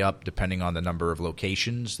all the way up depending on the number of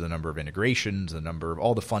locations, the number of integrations, the number of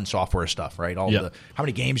all the fun software stuff, right? How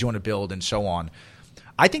many games you want to build and so on.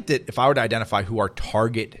 I think that if I were to identify who our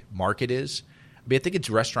target market is, I think it's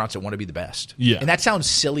restaurants that want to be the best. Yeah. And that sounds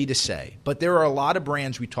silly to say, but there are a lot of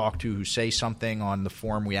brands we talk to who say something on the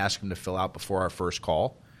form we ask them to fill out before our first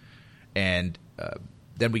call. And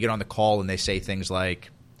then we get on the call and they say things like,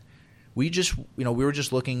 we were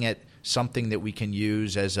just looking at something that we can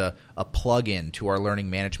use as a plug-in to our learning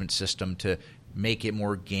management system to make it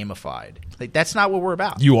more gamified. Like, that's not what we're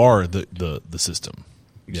about. You are the system.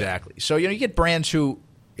 Exactly. Yeah. So, you get brands who,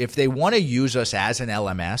 if they want to use us as an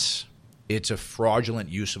LMS, it's a fraudulent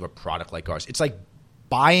use of a product like ours. It's like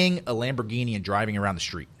buying a Lamborghini and driving around the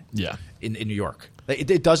street in New York.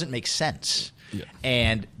 It doesn't make sense. Yeah.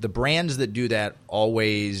 And the brands that do that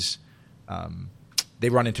always they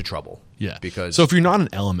run into trouble. Yeah. Because so if you're not an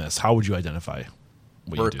LMS, how would you identify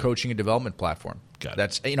what we're you do? A coaching and development platform. Got it.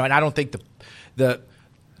 That's and I don't think the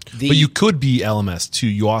but you could be LMS too.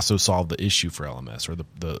 You also solve the issue for LMS, or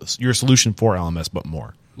your solution for LMS, but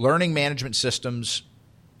more. Learning management systems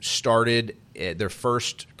started, their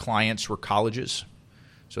first clients were colleges.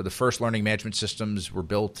 So the first learning management systems were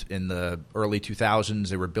built in the early 2000s.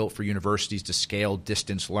 They were built for universities to scale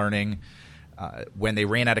distance learning. When they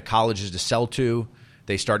ran out of colleges to sell to,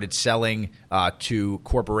 they started selling to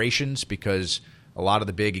corporations because a lot of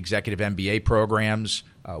the big executive MBA programs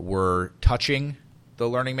were touching the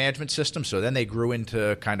learning management system. So then they grew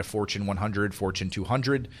into kind of Fortune 100, Fortune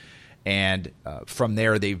 200. And from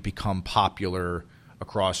there, they've become popular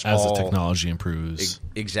across as the technology improves.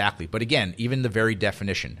 Exactly. But again, even the very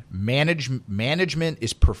definition, management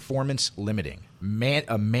is performance limiting.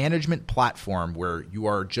 A management platform where you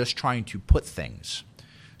are just trying to put things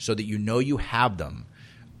so that you have them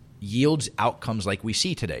yields outcomes like we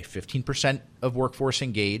see today. 15% of workforce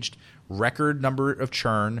engaged, record number of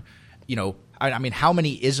churn. I mean, how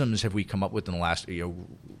many isms have we come up with in the last,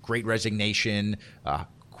 great resignation,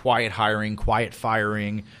 quiet hiring, quiet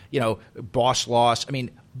firing, boss loss. I mean,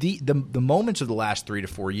 the moments of the last 3 to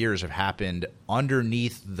 4 years have happened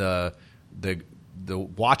underneath the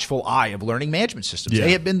watchful eye of learning management systems. Yeah.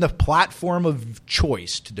 They have been the platform of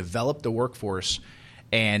choice to develop the workforce.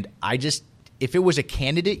 And if it was a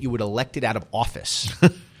candidate, you would elect it out of office.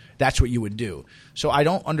 That's what you would do. So I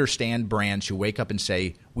don't understand brands who wake up and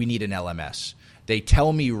say, we need an LMS. They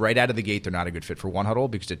tell me right out of the gate they're not a good fit for One Huddle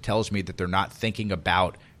because it tells me that they're not thinking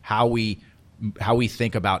about how we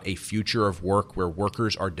think about a future of work where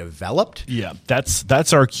workers are developed. Yeah,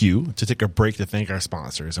 that's our cue to take a break to thank our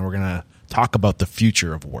sponsors. And we're going to talk about the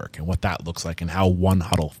future of work and what that looks like and how One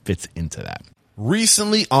Huddle fits into that.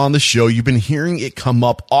 Recently on the show, you've been hearing it come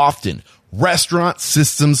up often. Restaurant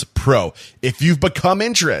Systems Pro. If you've become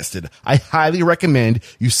interested, I highly recommend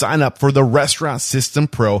you sign up for the Restaurant System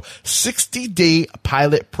Pro 60-day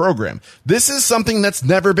pilot program. This is something that's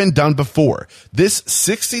never been done before. This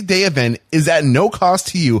 60-day event is at no cost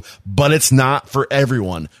to you, but it's not for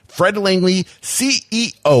everyone. Fred Langley,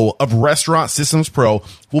 CEO of Restaurant Systems Pro,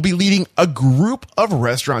 will be leading a group of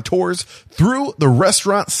restaurateurs through the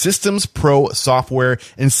Restaurant Systems Pro software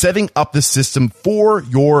and setting up the system for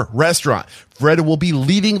your restaurant. Fred will be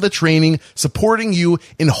leading the training, supporting you,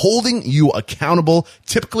 and holding you accountable.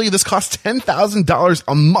 Typically, this costs $10,000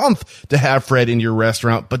 a month to have Fred in your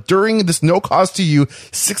restaurant, but during this no cost to you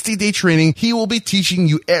 60-day training, he will be teaching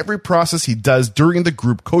you every process he does during the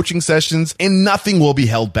group coaching sessions, and nothing will be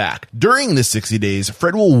held back. During the 60 days,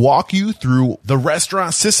 Fred will walk you through the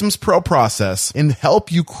Restaurant Systems Pro process and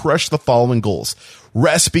help you crush the following goals: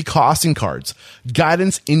 recipe costing cards,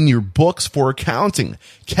 guidance in your books for accounting,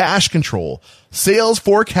 cash control, sales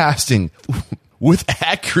forecasting, with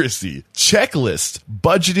accuracy. Checklist,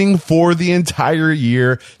 budgeting for the entire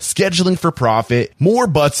year, scheduling for profit, more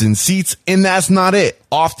butts in seats, and that's not it.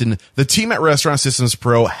 Often, the team at Restaurant Systems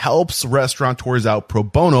Pro helps restaurateurs out pro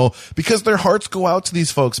bono because their hearts go out to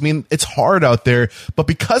these folks. I mean, it's hard out there, but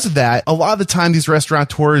because of that, a lot of the time these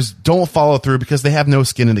restaurateurs don't follow through because they have no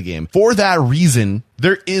skin in the game. For that reason,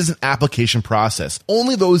 there is an application process.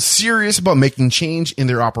 Only those serious about making change in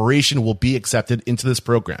their operation will be accepted into this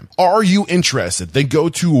program. Are you interested? Then go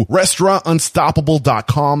to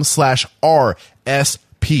restaurantunstoppable.com/RSP.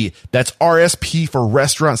 That's RSP for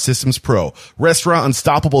Restaurant Systems Pro.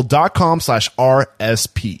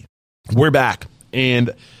 Restaurantunstoppable.com/RSP. We're back.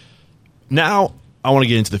 And now I want to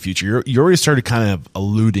get into the future. You already started kind of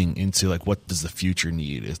alluding into like what does the future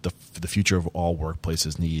need? Is the future of all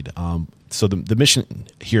workplaces need? So the mission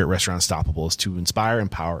here at Restaurant Unstoppable is to inspire,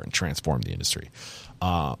 empower, and transform the industry.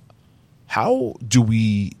 How do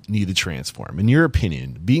we need to transform? In your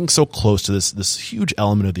opinion, being so close to this huge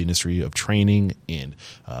element of the industry of training and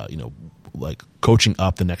like coaching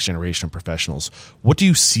up the next generation of professionals, what do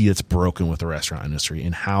you see that's broken with the restaurant industry,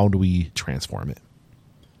 and how do we transform it?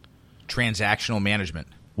 Transactional management.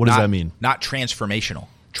 What does that mean? Not transformational.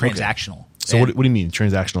 Transactional. Okay. So what do you mean,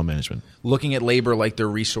 transactional management? Looking at labor like their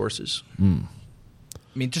resources. I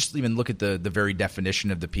mean, just even look at the very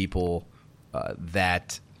definition of the people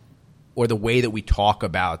that, or the way that we talk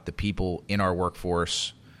about the people in our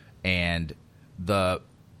workforce, and the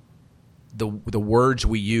words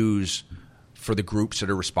we use for the groups that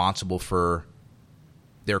are responsible for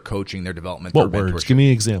their coaching, their development. What their words? Give me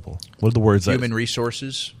an example. What are the words? Human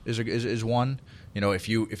resources is one. If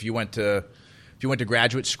you went to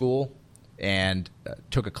graduate school and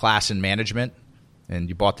took a class in management, and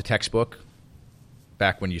you bought the textbook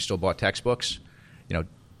back when you still bought textbooks,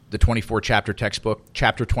 the 24-chapter textbook,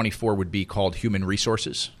 chapter 24 would be called Human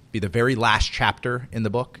Resources, be the very last chapter in the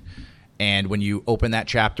book. And when you open that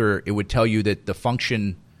chapter, it would tell you that the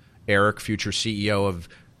function, Eric, future CEO of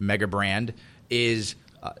Mega Brand, is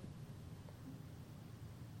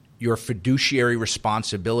your fiduciary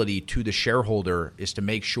responsibility to the shareholder is to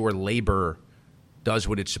make sure labor does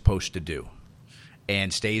what it's supposed to do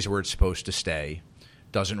and stays where it's supposed to stay,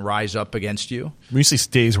 doesn't rise up against you. When you say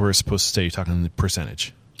stays where it's supposed to stay, you're talking the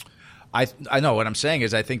percentage. I know what I'm saying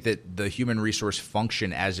is I think that the human resource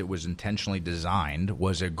function as it was intentionally designed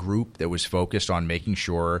was a group that was focused on making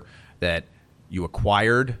sure that you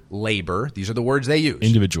acquired labor. These are the words they use.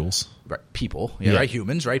 Individuals. Right, people, right?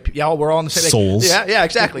 Humans, right? Yeah, we're all on the same. Souls. Yeah,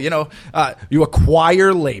 exactly. You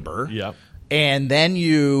acquire labor, yep, and then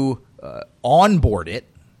you onboard it,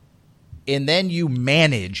 and then you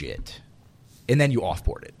manage it, and then you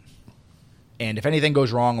offboard it. And if anything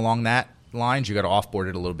goes wrong along that lines, you got to offboard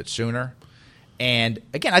it a little bit sooner. And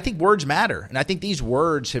again, I think words matter, and I think these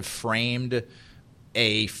words have framed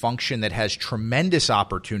a function that has tremendous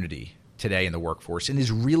opportunity today in the workforce and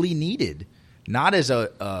is really needed, not as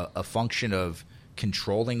a function of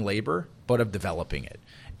controlling labor, but of developing it.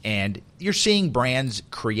 And you're seeing brands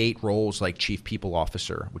create roles like Chief People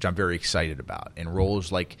Officer, which I'm very excited about, and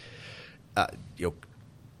roles like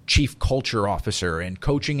Chief Culture Officer and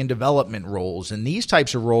coaching and development roles. And these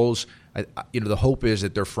types of roles, the hope is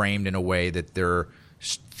that they're framed in a way that they're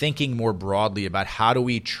thinking more broadly about how do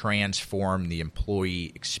we transform the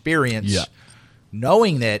employee experience,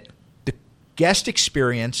 knowing that the guest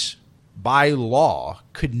experience by law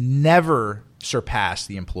could never surpass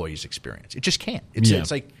the employee's experience. It just can't.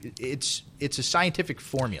 It's a scientific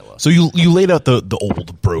formula. So you laid out the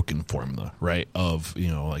old broken formula, right? Of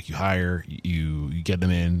like you hire, you get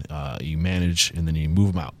them in, you manage, and then you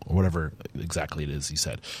move them out, or whatever exactly it is you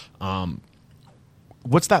said.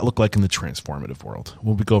 What's that look like in the transformative world?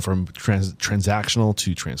 When we go from transactional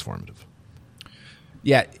to transformative?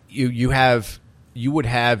 Yeah, you would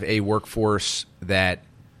have a workforce that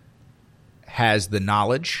has the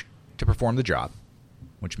knowledge to perform the job,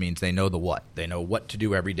 which means they know the what. They know what to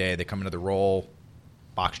do every day. They come into the role,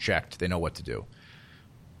 box checked, they know what to do.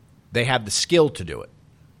 They have the skill to do it.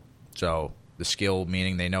 So the skill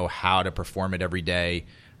meaning they know how to perform it every day.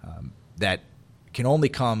 That can only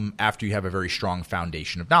come after you have a very strong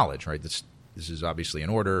foundation of knowledge, right? This is obviously in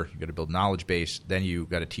order. You've got to build a knowledge base. Then you've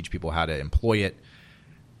got to teach people how to employ it.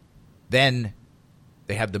 Then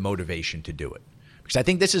they have the motivation to do it. Because I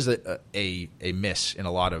think this is a miss in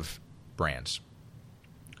a lot of brands.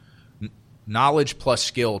 Knowledge plus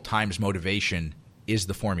skill times motivation is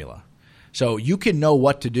the formula. So you can know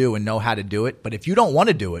what to do and know how to do it, but if you don't want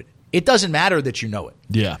to do it, it doesn't matter that you know it.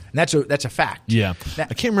 Yeah. And that's a fact. Yeah.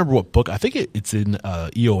 I can't remember what book. I think it's in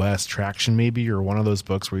EOS Traction maybe, or one of those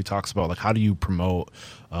books where he talks about like how do you promote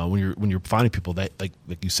when you're finding people that like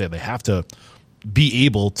you said, they have to be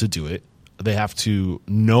able to do it. They have to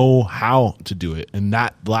know how to do it. And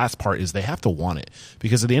that last part is they have to want it.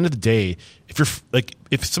 Because at the end of the day,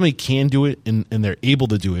 if somebody can do it and they're able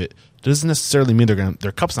to do it, doesn't necessarily mean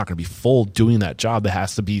their cup's not going to be full doing that job. There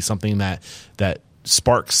has to be something that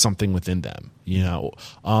sparks something within them,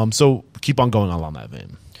 So keep on going along that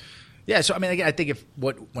vein. Yeah. So, I mean, again, I think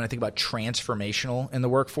when I think about transformational in the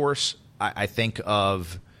workforce, I think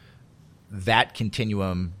of that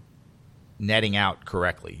continuum netting out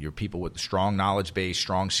correctly. You're people with a strong knowledge base,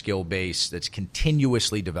 strong skill base that's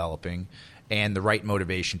continuously developing, and the right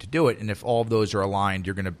motivation to do it. And if all of those are aligned,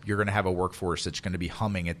 you're gonna have a workforce that's going to be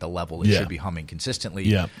humming at the level it should be humming consistently.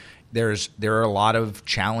 Yeah. There are a lot of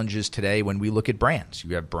challenges today when we look at brands.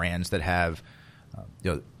 You have brands that have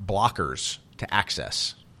blockers to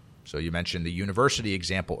access. So you mentioned the university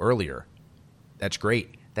example earlier. That's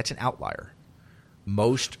great. That's an outlier.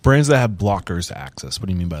 Most brands that have blockers to access. What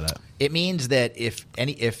do you mean by that? It means that if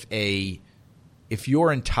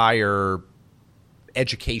your entire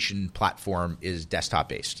education platform is desktop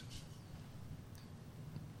based,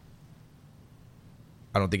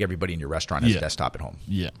 I don't think everybody in your restaurant has a desktop at home.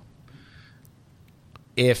 Yeah.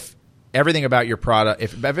 If everything about your product,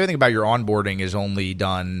 if everything about your onboarding is only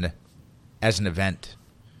done as an event,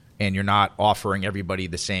 and you're not offering everybody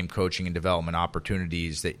the same coaching and development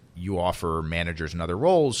opportunities that you offer managers in other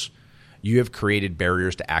roles, you have created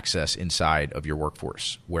barriers to access inside of your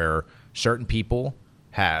workforce where certain people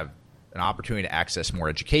have an opportunity to access more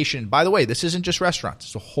education. By the way, this isn't just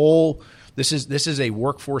restaurants. This is a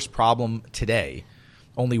workforce problem today.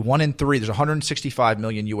 Only 1 in 3, there's 165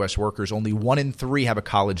 million U.S. workers, only 1 in 3 have a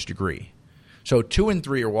college degree. So 2 in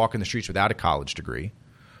 3 are walking the streets without a college degree.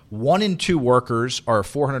 1 in 2 workers are a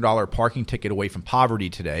 $400 parking ticket away from poverty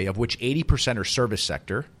today, of which 80% are service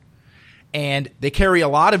sector. And they carry a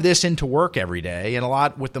lot of this into work every day and a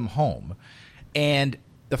lot with them home. And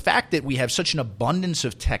the fact that we have such an abundance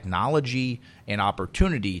of technology and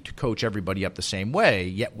opportunity to coach everybody up the same way,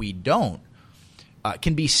 yet we don't,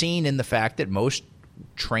 can be seen in the fact that most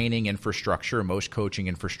training infrastructure, most coaching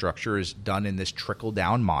infrastructure is done in this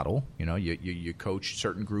trickle-down model. You coach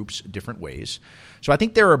certain groups different ways. So I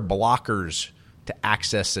think there are blockers to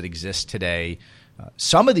access that exist today.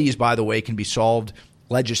 Some of these, by the way, can be solved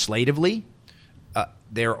legislatively.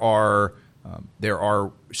 There are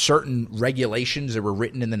certain regulations that were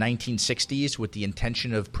written in the 1960s with the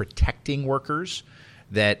intention of protecting workers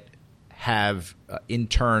that have in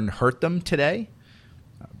turn hurt them today.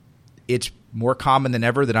 It's more common than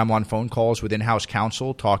ever that I'm on phone calls with in-house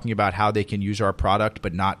counsel talking about how they can use our product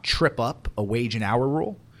but not trip up a wage and hour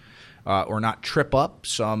rule or not trip up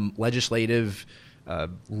some legislative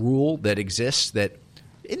rule that exists that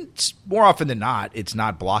more often than not, it's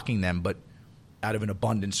not blocking them, but out of an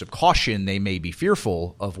abundance of caution, they may be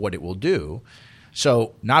fearful of what it will do.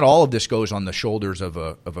 So not all of this goes on the shoulders of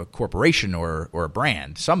a corporation or a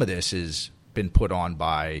brand. Some of this has been put on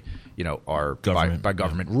by our government, by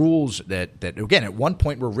government rules that again at one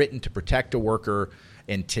point were written to protect a worker,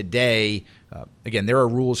 and today again there are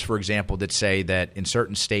rules, for example, that say that in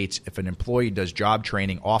certain states if an employee does job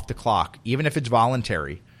training off the clock, even if it's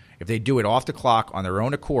voluntary, if they do it off the clock on their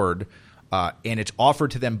own accord and it's offered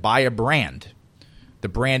to them by a brand, the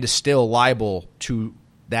brand is still liable to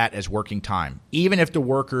that as working time. Even if the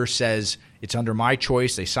worker says it's under my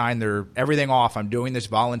choice, they sign their everything off, I'm doing this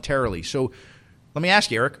voluntarily. So let me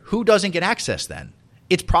ask you, Eric, who doesn't get access then?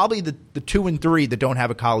 It's probably the 2 and 3 that don't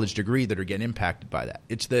have a college degree that are getting impacted by that.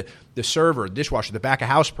 It's the server, dishwasher, the back of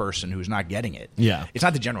house person who's not getting it. Yeah. It's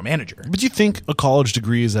not the general manager. But do you think a college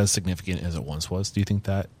degree is as significant as it once was? Do you think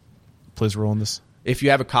that plays a role in this? If you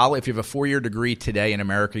have a 4-year degree today in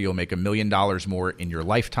America, you'll make $1 million more in your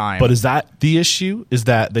lifetime. But is that the issue? Is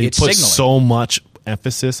that they put signaling so much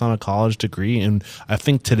emphasis on a college degree? And I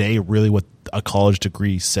think today really what a college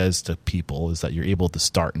degree says to people is that you're able to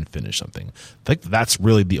start and finish something. I think that's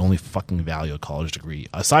really the only fucking value of a college degree,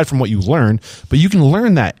 aside from what you learn. But you can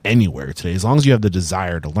learn that anywhere today. As long as you have the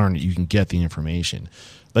desire to learn it, you can get the information.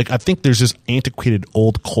 Like, I think there's just antiquated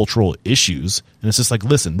old cultural issues. And it's just like,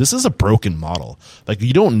 listen, this is a broken model. Like,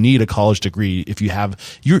 you don't need a college degree if you have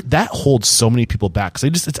that holds so many people back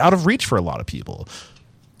because it's out of reach for a lot of people.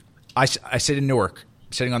 I sit in Newark,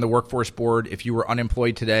 sitting on the workforce board. If you were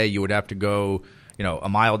unemployed today, you would have to go, a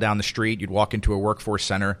mile down the street. You'd walk into a workforce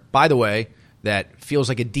center. By the way, that feels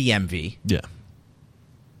like a DMV. Yeah.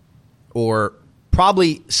 Or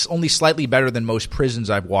probably only slightly better than most prisons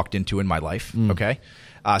I've walked into in my life. Okay.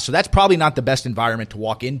 So that's probably not the best environment to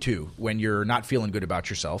walk into when you're not feeling good about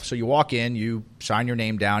yourself. So you walk in, you sign your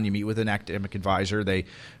name down, you meet with an academic advisor. They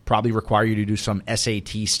probably require you to do some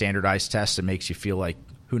SAT standardized test that makes you feel like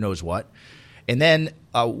who knows what. And then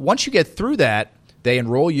once you get through that, they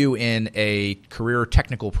enroll you in a career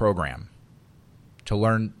technical program to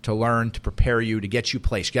learn, to prepare you, to get you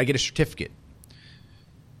placed. You got to get a certificate.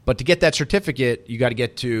 But to get that certificate, you got to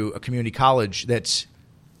get to a community college that's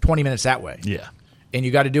 20 minutes that way. Yeah. And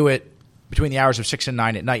you got to do it between the hours of 6 and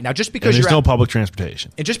 9 at night. Now, just because there's no public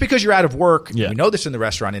transportation. And just because you're out of work, Yeah. we know this in the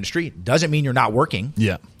restaurant industry, doesn't mean you're not working.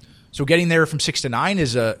 Yeah. So getting there from 6 to 9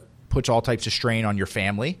 puts all types of strain on your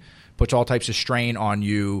family, puts all types of strain on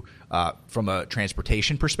you from a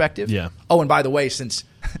transportation perspective. Yeah. Oh, and by the way, since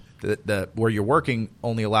the where you're working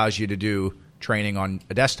only allows you to do training on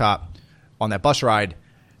a desktop, on that bus ride,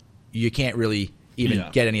 you can't really even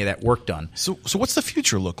get any of that work done. So what's the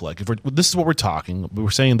future look like? This is what we're talking.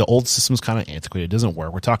 We're saying the old system's kind of antiquated. It doesn't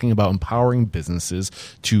work. We're talking about empowering businesses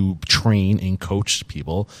to train and coach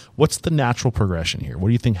people. What's the natural progression here? What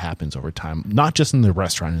do you think happens over time? Not just in the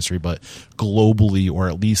restaurant industry, but globally, or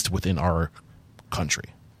at least within our country.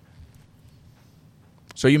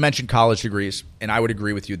 So you mentioned college degrees, and I would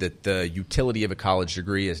agree with you that the utility of a college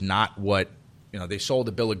degree is not what, they sold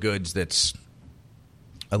a bill of goods that's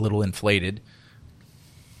a little inflated.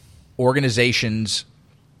 Organizations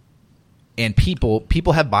and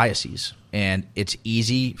people have biases, and it's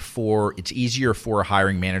easier for a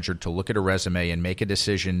hiring manager to look at a resume and make a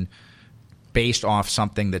decision based off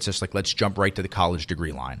something that's just like, let's jump right to the college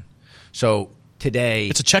degree line. So today,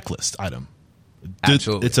 it's a checklist item.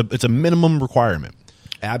 Absolutely. It's a minimum requirement.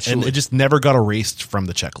 Absolutely. And it just never got erased from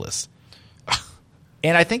the checklist.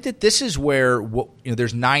 And I think that this is where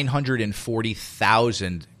there's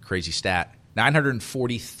 940,000, crazy stat,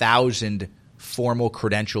 940,000 formal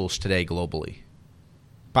credentials today globally.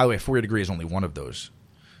 By the way, a 4-year degree is only one of those.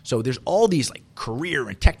 So there's all these like career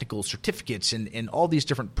and technical certificates and all these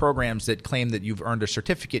different programs that claim that you've earned a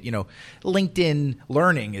certificate. LinkedIn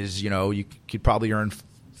Learning is, you could probably earn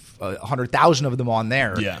 100,000 of them on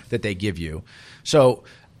there that they give you. So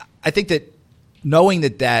I think that knowing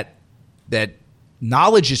that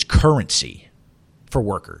knowledge is currency for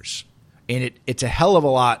workers. And it's a hell of a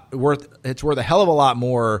lot worth. It's worth a hell of a lot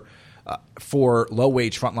more for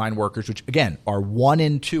low-wage frontline workers, which again are 1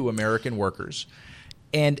 in 2 American workers.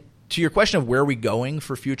 And to your question of where are we going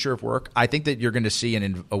for future of work, I think that you're going to see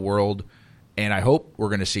a world, and I hope we're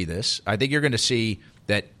going to see this. I think you're going to see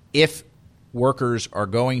that if workers are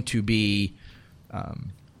going to be,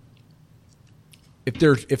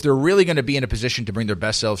 if they're really going to be in a position to bring their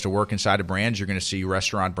best selves to work inside of brands, you're going to see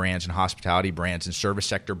restaurant brands and hospitality brands and service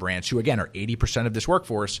sector brands, who again are 80% of this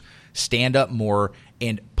workforce, stand up more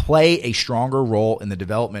and play a stronger role in the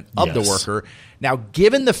development of the worker. Now,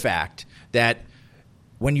 given the fact that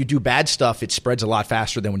when you do bad stuff, it spreads a lot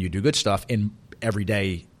faster than when you do good stuff, and every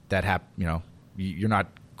day that you're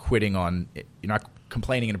not quitting on, you're not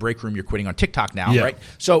complaining in a break room, you're quitting on TikTok now, right?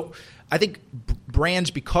 So I think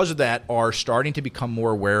brands, because of that, are starting to become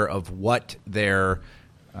more aware of what their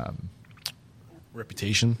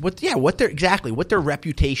reputation, what their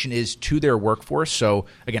reputation is to their workforce. So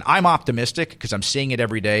again, I'm optimistic because I'm seeing it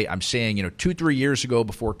every day. I'm seeing, 2-3 years ago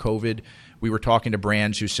before COVID, we were talking to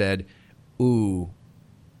brands who said, "Ooh,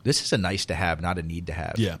 this is a nice to have, not a need to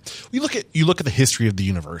have." Yeah, you look at the history of the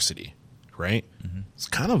university, right? Mm-hmm. It's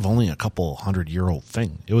kind of only a couple 100-year-old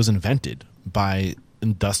thing. It was invented by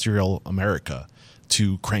industrial America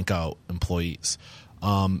to crank out employees,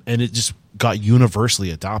 and it just got universally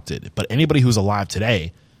adopted. But anybody who's alive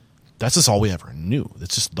today, that's just all we ever knew.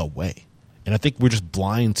 That's just the way. And I think we're just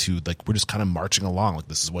blind to, we're just kind of marching along, like,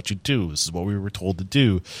 this is what you do, this is what we were told to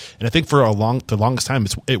do. And I think for the longest time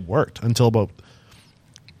it worked until about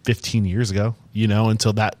 15 years ago,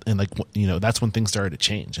 until that, and that's when things started to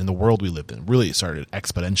change, and the world we lived in really started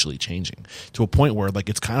exponentially changing to a point where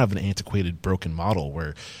it's kind of an antiquated, broken model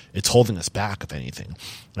where it's holding us back, if anything.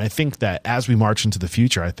 And I think that as we march into the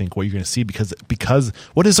future, I think what you're going to see, because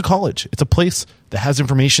what is a college? It's a place that has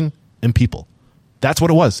information and people. That's what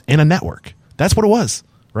it was, and a network. That's what it was,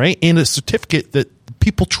 right? And a certificate that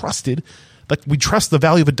people trusted. Like, we trust the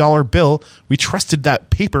value of a dollar bill. We trusted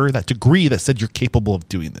that paper, that degree that said you're capable of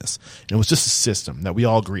doing this. And it was just a system that we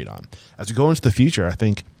all agreed on. As we go into the future, I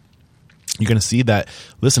think you're going to see that,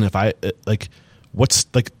 listen, if I,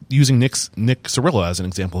 using Nick Cirillo as an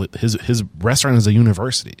example, his restaurant is a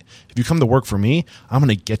university. If you come to work for me, I'm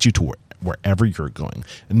going to get you to wherever you're going.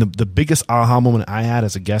 And the biggest aha moment I had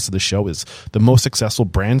as a guest of the show is the most successful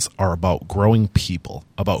brands are about growing people,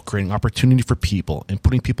 about creating opportunity for people and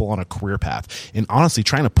putting people on a career path, and honestly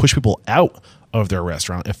trying to push people out of their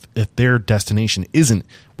restaurant if their destination isn't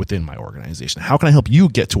within my organization. How can I help you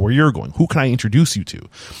get to where you're going? Who can I introduce you to?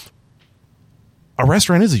 A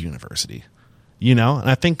restaurant is a university, and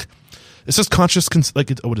I think it's just conscious,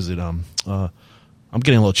 what is it? I'm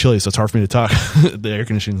getting a little chilly, so it's hard for me to talk. The air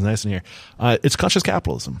conditioning is nice in here. It's conscious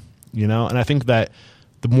capitalism, and I think that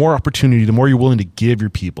the more opportunity, the more you're willing to give your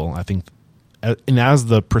people, I think, and as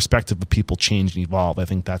the perspective of people change and evolve, I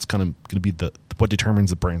think that's kind of going to be what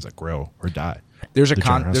determines the brands that grow or die. There's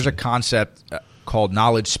a concept called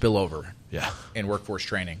knowledge spillover Yeah. in workforce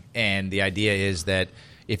training. And the idea is that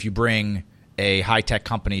if you bring a high-tech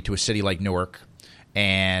company to a city like Newark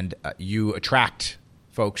and you attract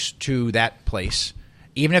folks to that place,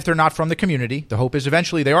 even if they're not from the community, the hope is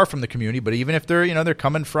eventually they are from the community, but even if they're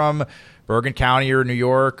coming from Bergen County or New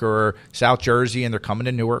York or South Jersey and they're coming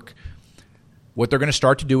to Newark, what they're going to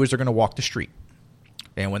start to do is they're going to walk the street.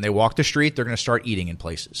 And when they walk the street, they're going to start eating in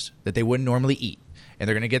places that they wouldn't normally eat. And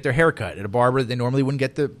they're going to get their haircut at a barber that they normally wouldn't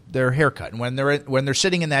get their haircut. And when they're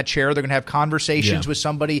sitting in that chair, they're going to have conversations with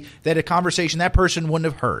somebody that person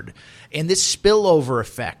wouldn't have heard. And this spillover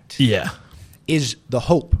effect is the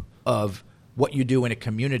hope of what you do in a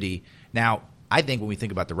community. Now, I think when we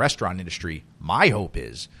think about the restaurant industry, my hope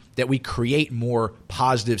is that we create more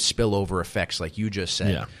positive spillover effects like you just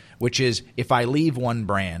said, which is if I leave one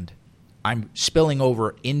brand, I'm spilling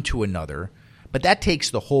over into another. But that takes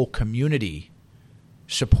the whole community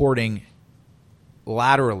supporting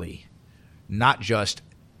laterally, not just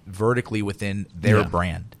vertically within their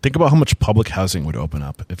brand. Think about how much public housing would open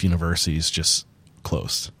up if universities just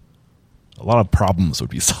closed. A lot of problems would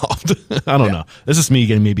be solved. I don't know. This is me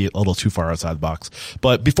getting maybe a little too far outside the box.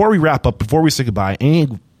 But before we wrap up, before we say goodbye, any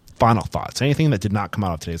final thoughts? Anything that did not come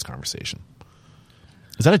out of today's conversation?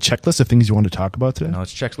 Is that a checklist of things you want to talk about today? No,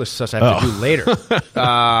 it's checklist stuff I have to do later.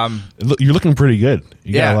 You're looking pretty good.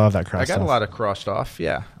 You got a lot of that crossed off. I got a lot of crossed off,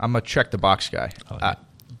 yeah. I'm a check-the-box guy.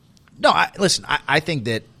 Listen, I think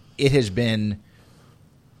that it has been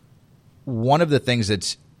one of the things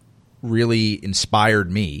that's really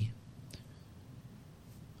inspired me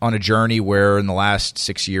on a journey where in the last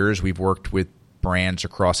 6 years we've worked with brands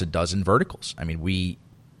across a dozen verticals. I mean, we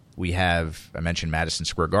have, I mentioned Madison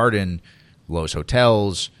Square Garden, Lowe's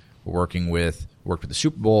Hotels. We're worked with the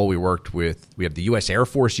Super Bowl. We have the U.S. Air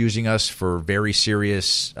Force using us for very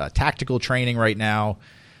serious tactical training right now.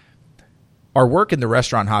 Our work in the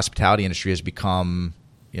restaurant and hospitality industry has become,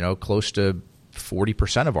 close to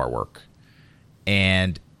 40% of our work.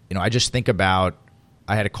 And, I just think about,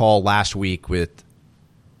 I had a call last week with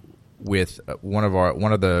one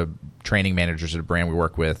of the training managers at a brand we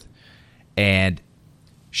work with, and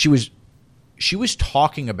she was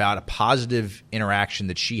talking about a positive interaction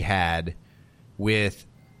that she had with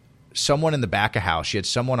someone in the back of house. She had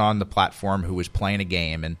someone on the platform who was playing a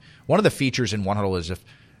game, and one of the features in One Huddle is if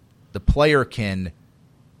the player can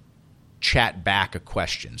chat back a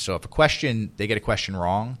question. So if they get a question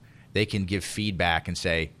wrong, they can give feedback and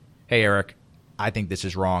say, "Hey, Eric, I think this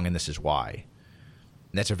is wrong and this is why."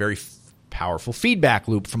 And that's a very powerful feedback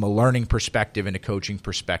loop from a learning perspective and a coaching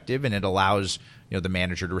perspective, and it allows the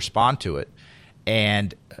manager to respond to it.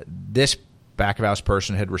 And this back of house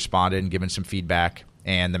person had responded and given some feedback,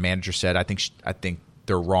 and the manager said, I think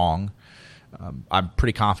they're wrong. I'm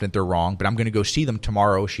pretty confident they're wrong, but I'm going to go see them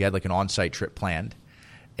tomorrow. She had like an on-site trip planned.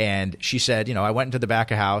 And she said, I went into the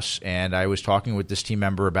back of house and I was talking with this team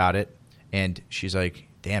member about it, and she's like,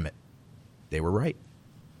 damn it, they were right.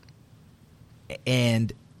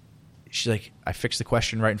 And she's like, I fixed the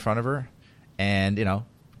question right in front of her, and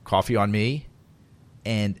coffee on me.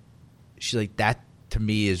 And she's like, that to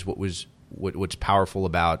me is what's powerful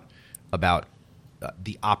about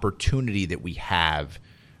the opportunity that we have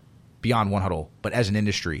beyond One Huddle, but as an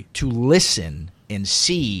industry, to listen and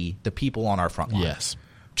see the people on our front line. Yes.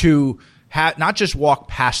 To not just walk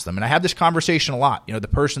past them. And I have this conversation a lot. The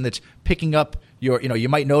person that's picking up you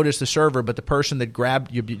might notice the server, but the person that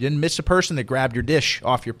grabbed you didn't miss the person that grabbed your dish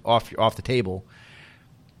off the table.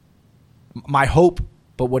 My hope,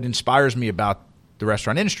 but what inspires me about the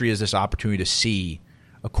restaurant industry is this opportunity to see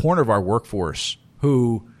a corner of our workforce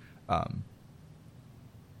who,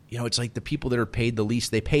 it's like the people that are paid the least,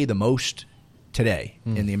 they pay the most today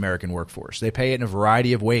in the American workforce. They pay it in a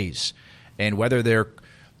variety of ways. And whether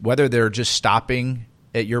they're just stopping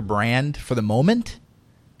at your brand for the moment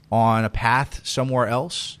on a path somewhere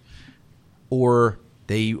else, or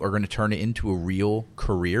they are going to turn it into a real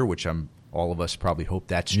career, which all of us probably hope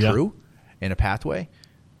that's true in a pathway.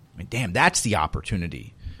 I mean, damn, that's the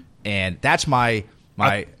opportunity. And that's what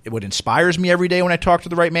inspires me every day when I talk to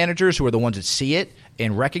the right managers who are the ones that see it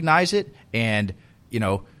and recognize it and,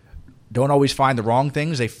 don't always find the wrong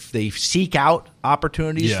things. They seek out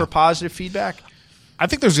opportunities for positive feedback. I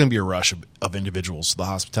think there's going to be a rush of individuals to the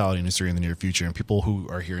hospitality industry in the near future, and people who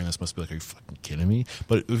are hearing this must be like, are you fucking kidding me?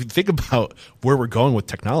 But if you think about where we're going with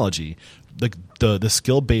technology, like the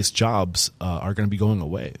skill-based jobs are going to be going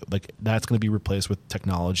away. Like that's going to be replaced with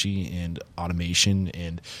technology and automation.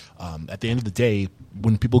 And at the end of the day,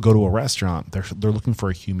 when people go to a restaurant, they're looking for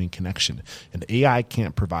a human connection, and AI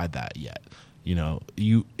can't provide that yet.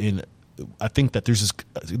 I think that there's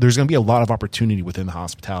going to be a lot of opportunity within the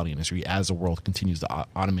hospitality industry as the world continues to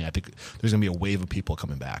automate. I think there's going to be a wave of people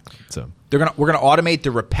coming back. So we're going to automate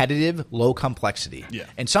the repetitive, low complexity. Yeah.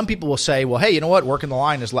 And some people will say, well, hey, you know what? Working the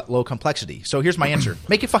line is low complexity. So here's my answer.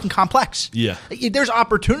 Make it fucking complex. Yeah. There's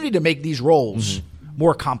opportunity to make these roles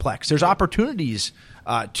more complex. There's opportunities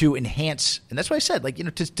to enhance. And that's why I said,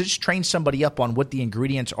 to just train somebody up on what the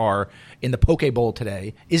ingredients are in the poke bowl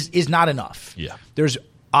today is not enough. Yeah. There's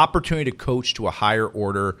opportunity to coach to a higher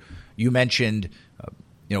order. You mentioned,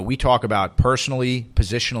 we talk about personally,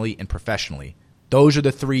 positionally, and professionally. Those are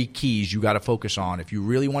the three keys you got to focus on if you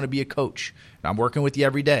really want to be a coach. And I'm working with you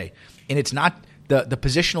every day. And it's not the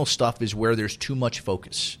positional stuff is where there's too much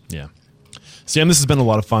focus. Yeah. Sam, this has been a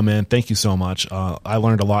lot of fun, man. Thank you so much. I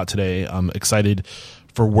learned a lot today. I'm excited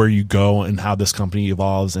for where you go and how this company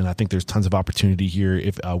evolves. And I think there's tons of opportunity here.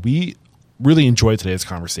 If we really enjoyed today's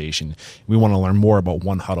conversation, we want to learn more about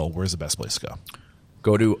One Huddle, where's the best place to go?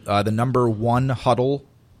 Go to the number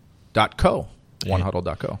onehuddle.co.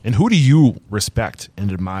 Onehuddle.co. And who do you respect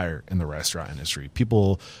and admire in the restaurant industry?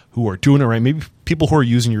 People who are doing it right, maybe people who are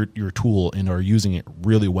using your tool and are using it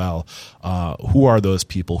really well. Who are those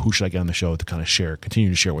people? Who should I get on the show to kind of continue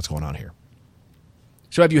to share what's going on here?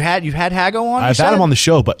 So you've had Hago on? I've had him on the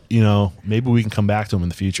show, but maybe we can come back to him in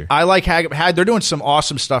the future. I like Hago. They're doing some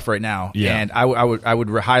awesome stuff right now, and I would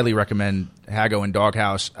highly recommend Hago and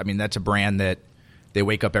Doghouse. I mean, that's a brand that they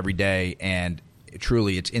wake up every day, and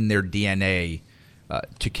truly, it's in their DNA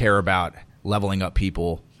to care about leveling up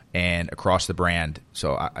people and across the brand.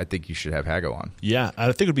 So I think you should have Hago on. Yeah, I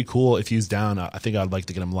think it would be cool if he's down. I think I'd like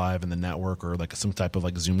to get him live in the network or like some type of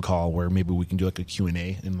like Zoom call where maybe we can do like a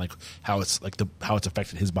Q&A and like how it's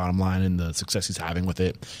affected his bottom line and the success he's having with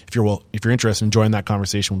it. If you're interested in joining that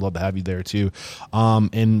conversation, we'd love to have you there too.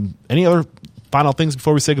 And any other final things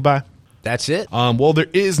before we say goodbye? That's it. Well, there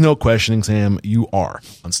is no questioning, Sam. You are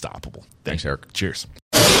unstoppable. Thanks, Eric. Cheers.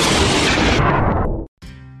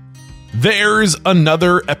 There's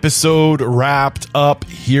another episode wrapped up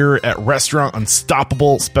here at Restaurant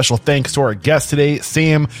Unstoppable. Special thanks to our guest today,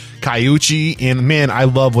 Sam Caiucci. And man, I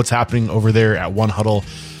love what's happening over there at One Huddle.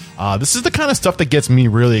 This is the kind of stuff that gets me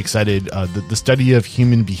really excited. The study of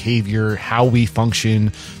human behavior, how we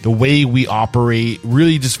function, the way we operate,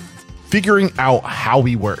 really just figuring out how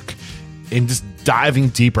we work and just diving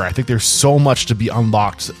deeper. I think there's so much to be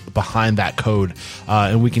unlocked behind that code.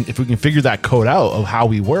 And if we can figure that code out of how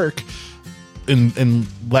we work and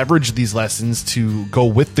leverage these lessons to go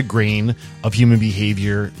with the grain of human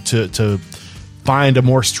behavior to find a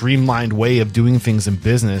more streamlined way of doing things in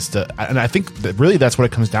business. And I think that really that's what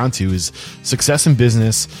it comes down to is success in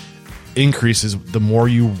business increases the more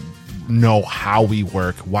you know how we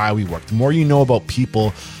work, why we work. The more you know about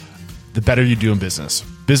people, the better you do in business.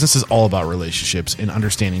 Business is all about relationships and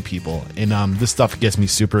understanding people. And this stuff gets me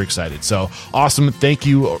super excited. So awesome. Thank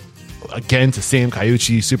you again to Sam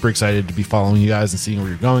Caiucci. Super excited to be following you guys and seeing where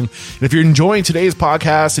you're going. And if you're enjoying today's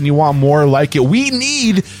podcast and you want more like it, we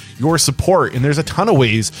need your support. And there's a ton of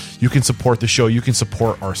ways you can support the show. You can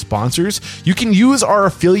support our sponsors. You can use our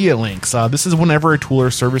affiliate links. This is whenever a tool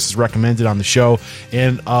or service is recommended on the show.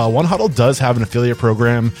 And One Huddle does have an affiliate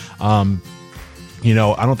program.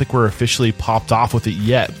 I don't think we're officially popped off with it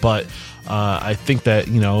yet, but I think that,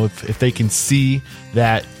 if they can see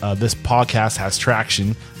that this podcast has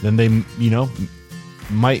traction, then they,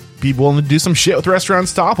 might be willing to do some shit with Restaurant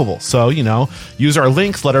Unstoppable. So, use our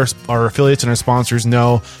links, let our affiliates and our sponsors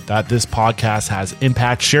know that this podcast has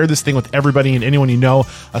impact. Share this thing with everybody and anyone you know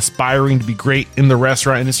aspiring to be great in the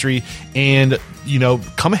restaurant industry. And,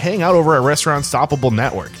 come hang out over at Restaurant Unstoppable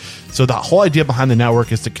Network. So the whole idea behind the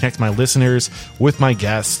network is to connect my listeners with my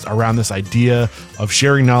guests around this idea of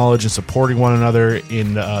sharing knowledge and supporting one another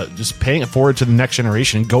in just paying it forward to the next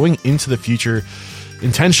generation and going into the future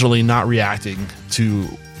intentionally not reacting to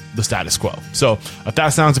the status quo. So if that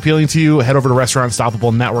sounds appealing to you, head over to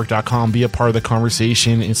restaurantstoppableenetwork.com, be a part of the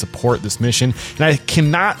conversation and support this mission. And I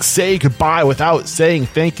cannot say goodbye without saying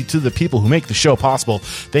thank you to the people who make the show possible.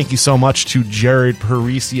 Thank you so much to Jared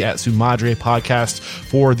Parisi at Sumadre Podcast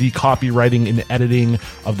for the copywriting and editing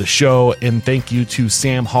of the show. And thank you to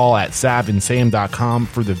Sam Hall at savandsam.com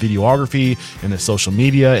for the videography and the social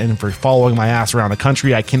media and for following my ass around the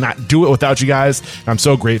country. I cannot do it without you guys. And I'm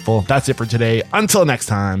so grateful. That's it for today. Until next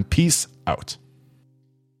time, peace out.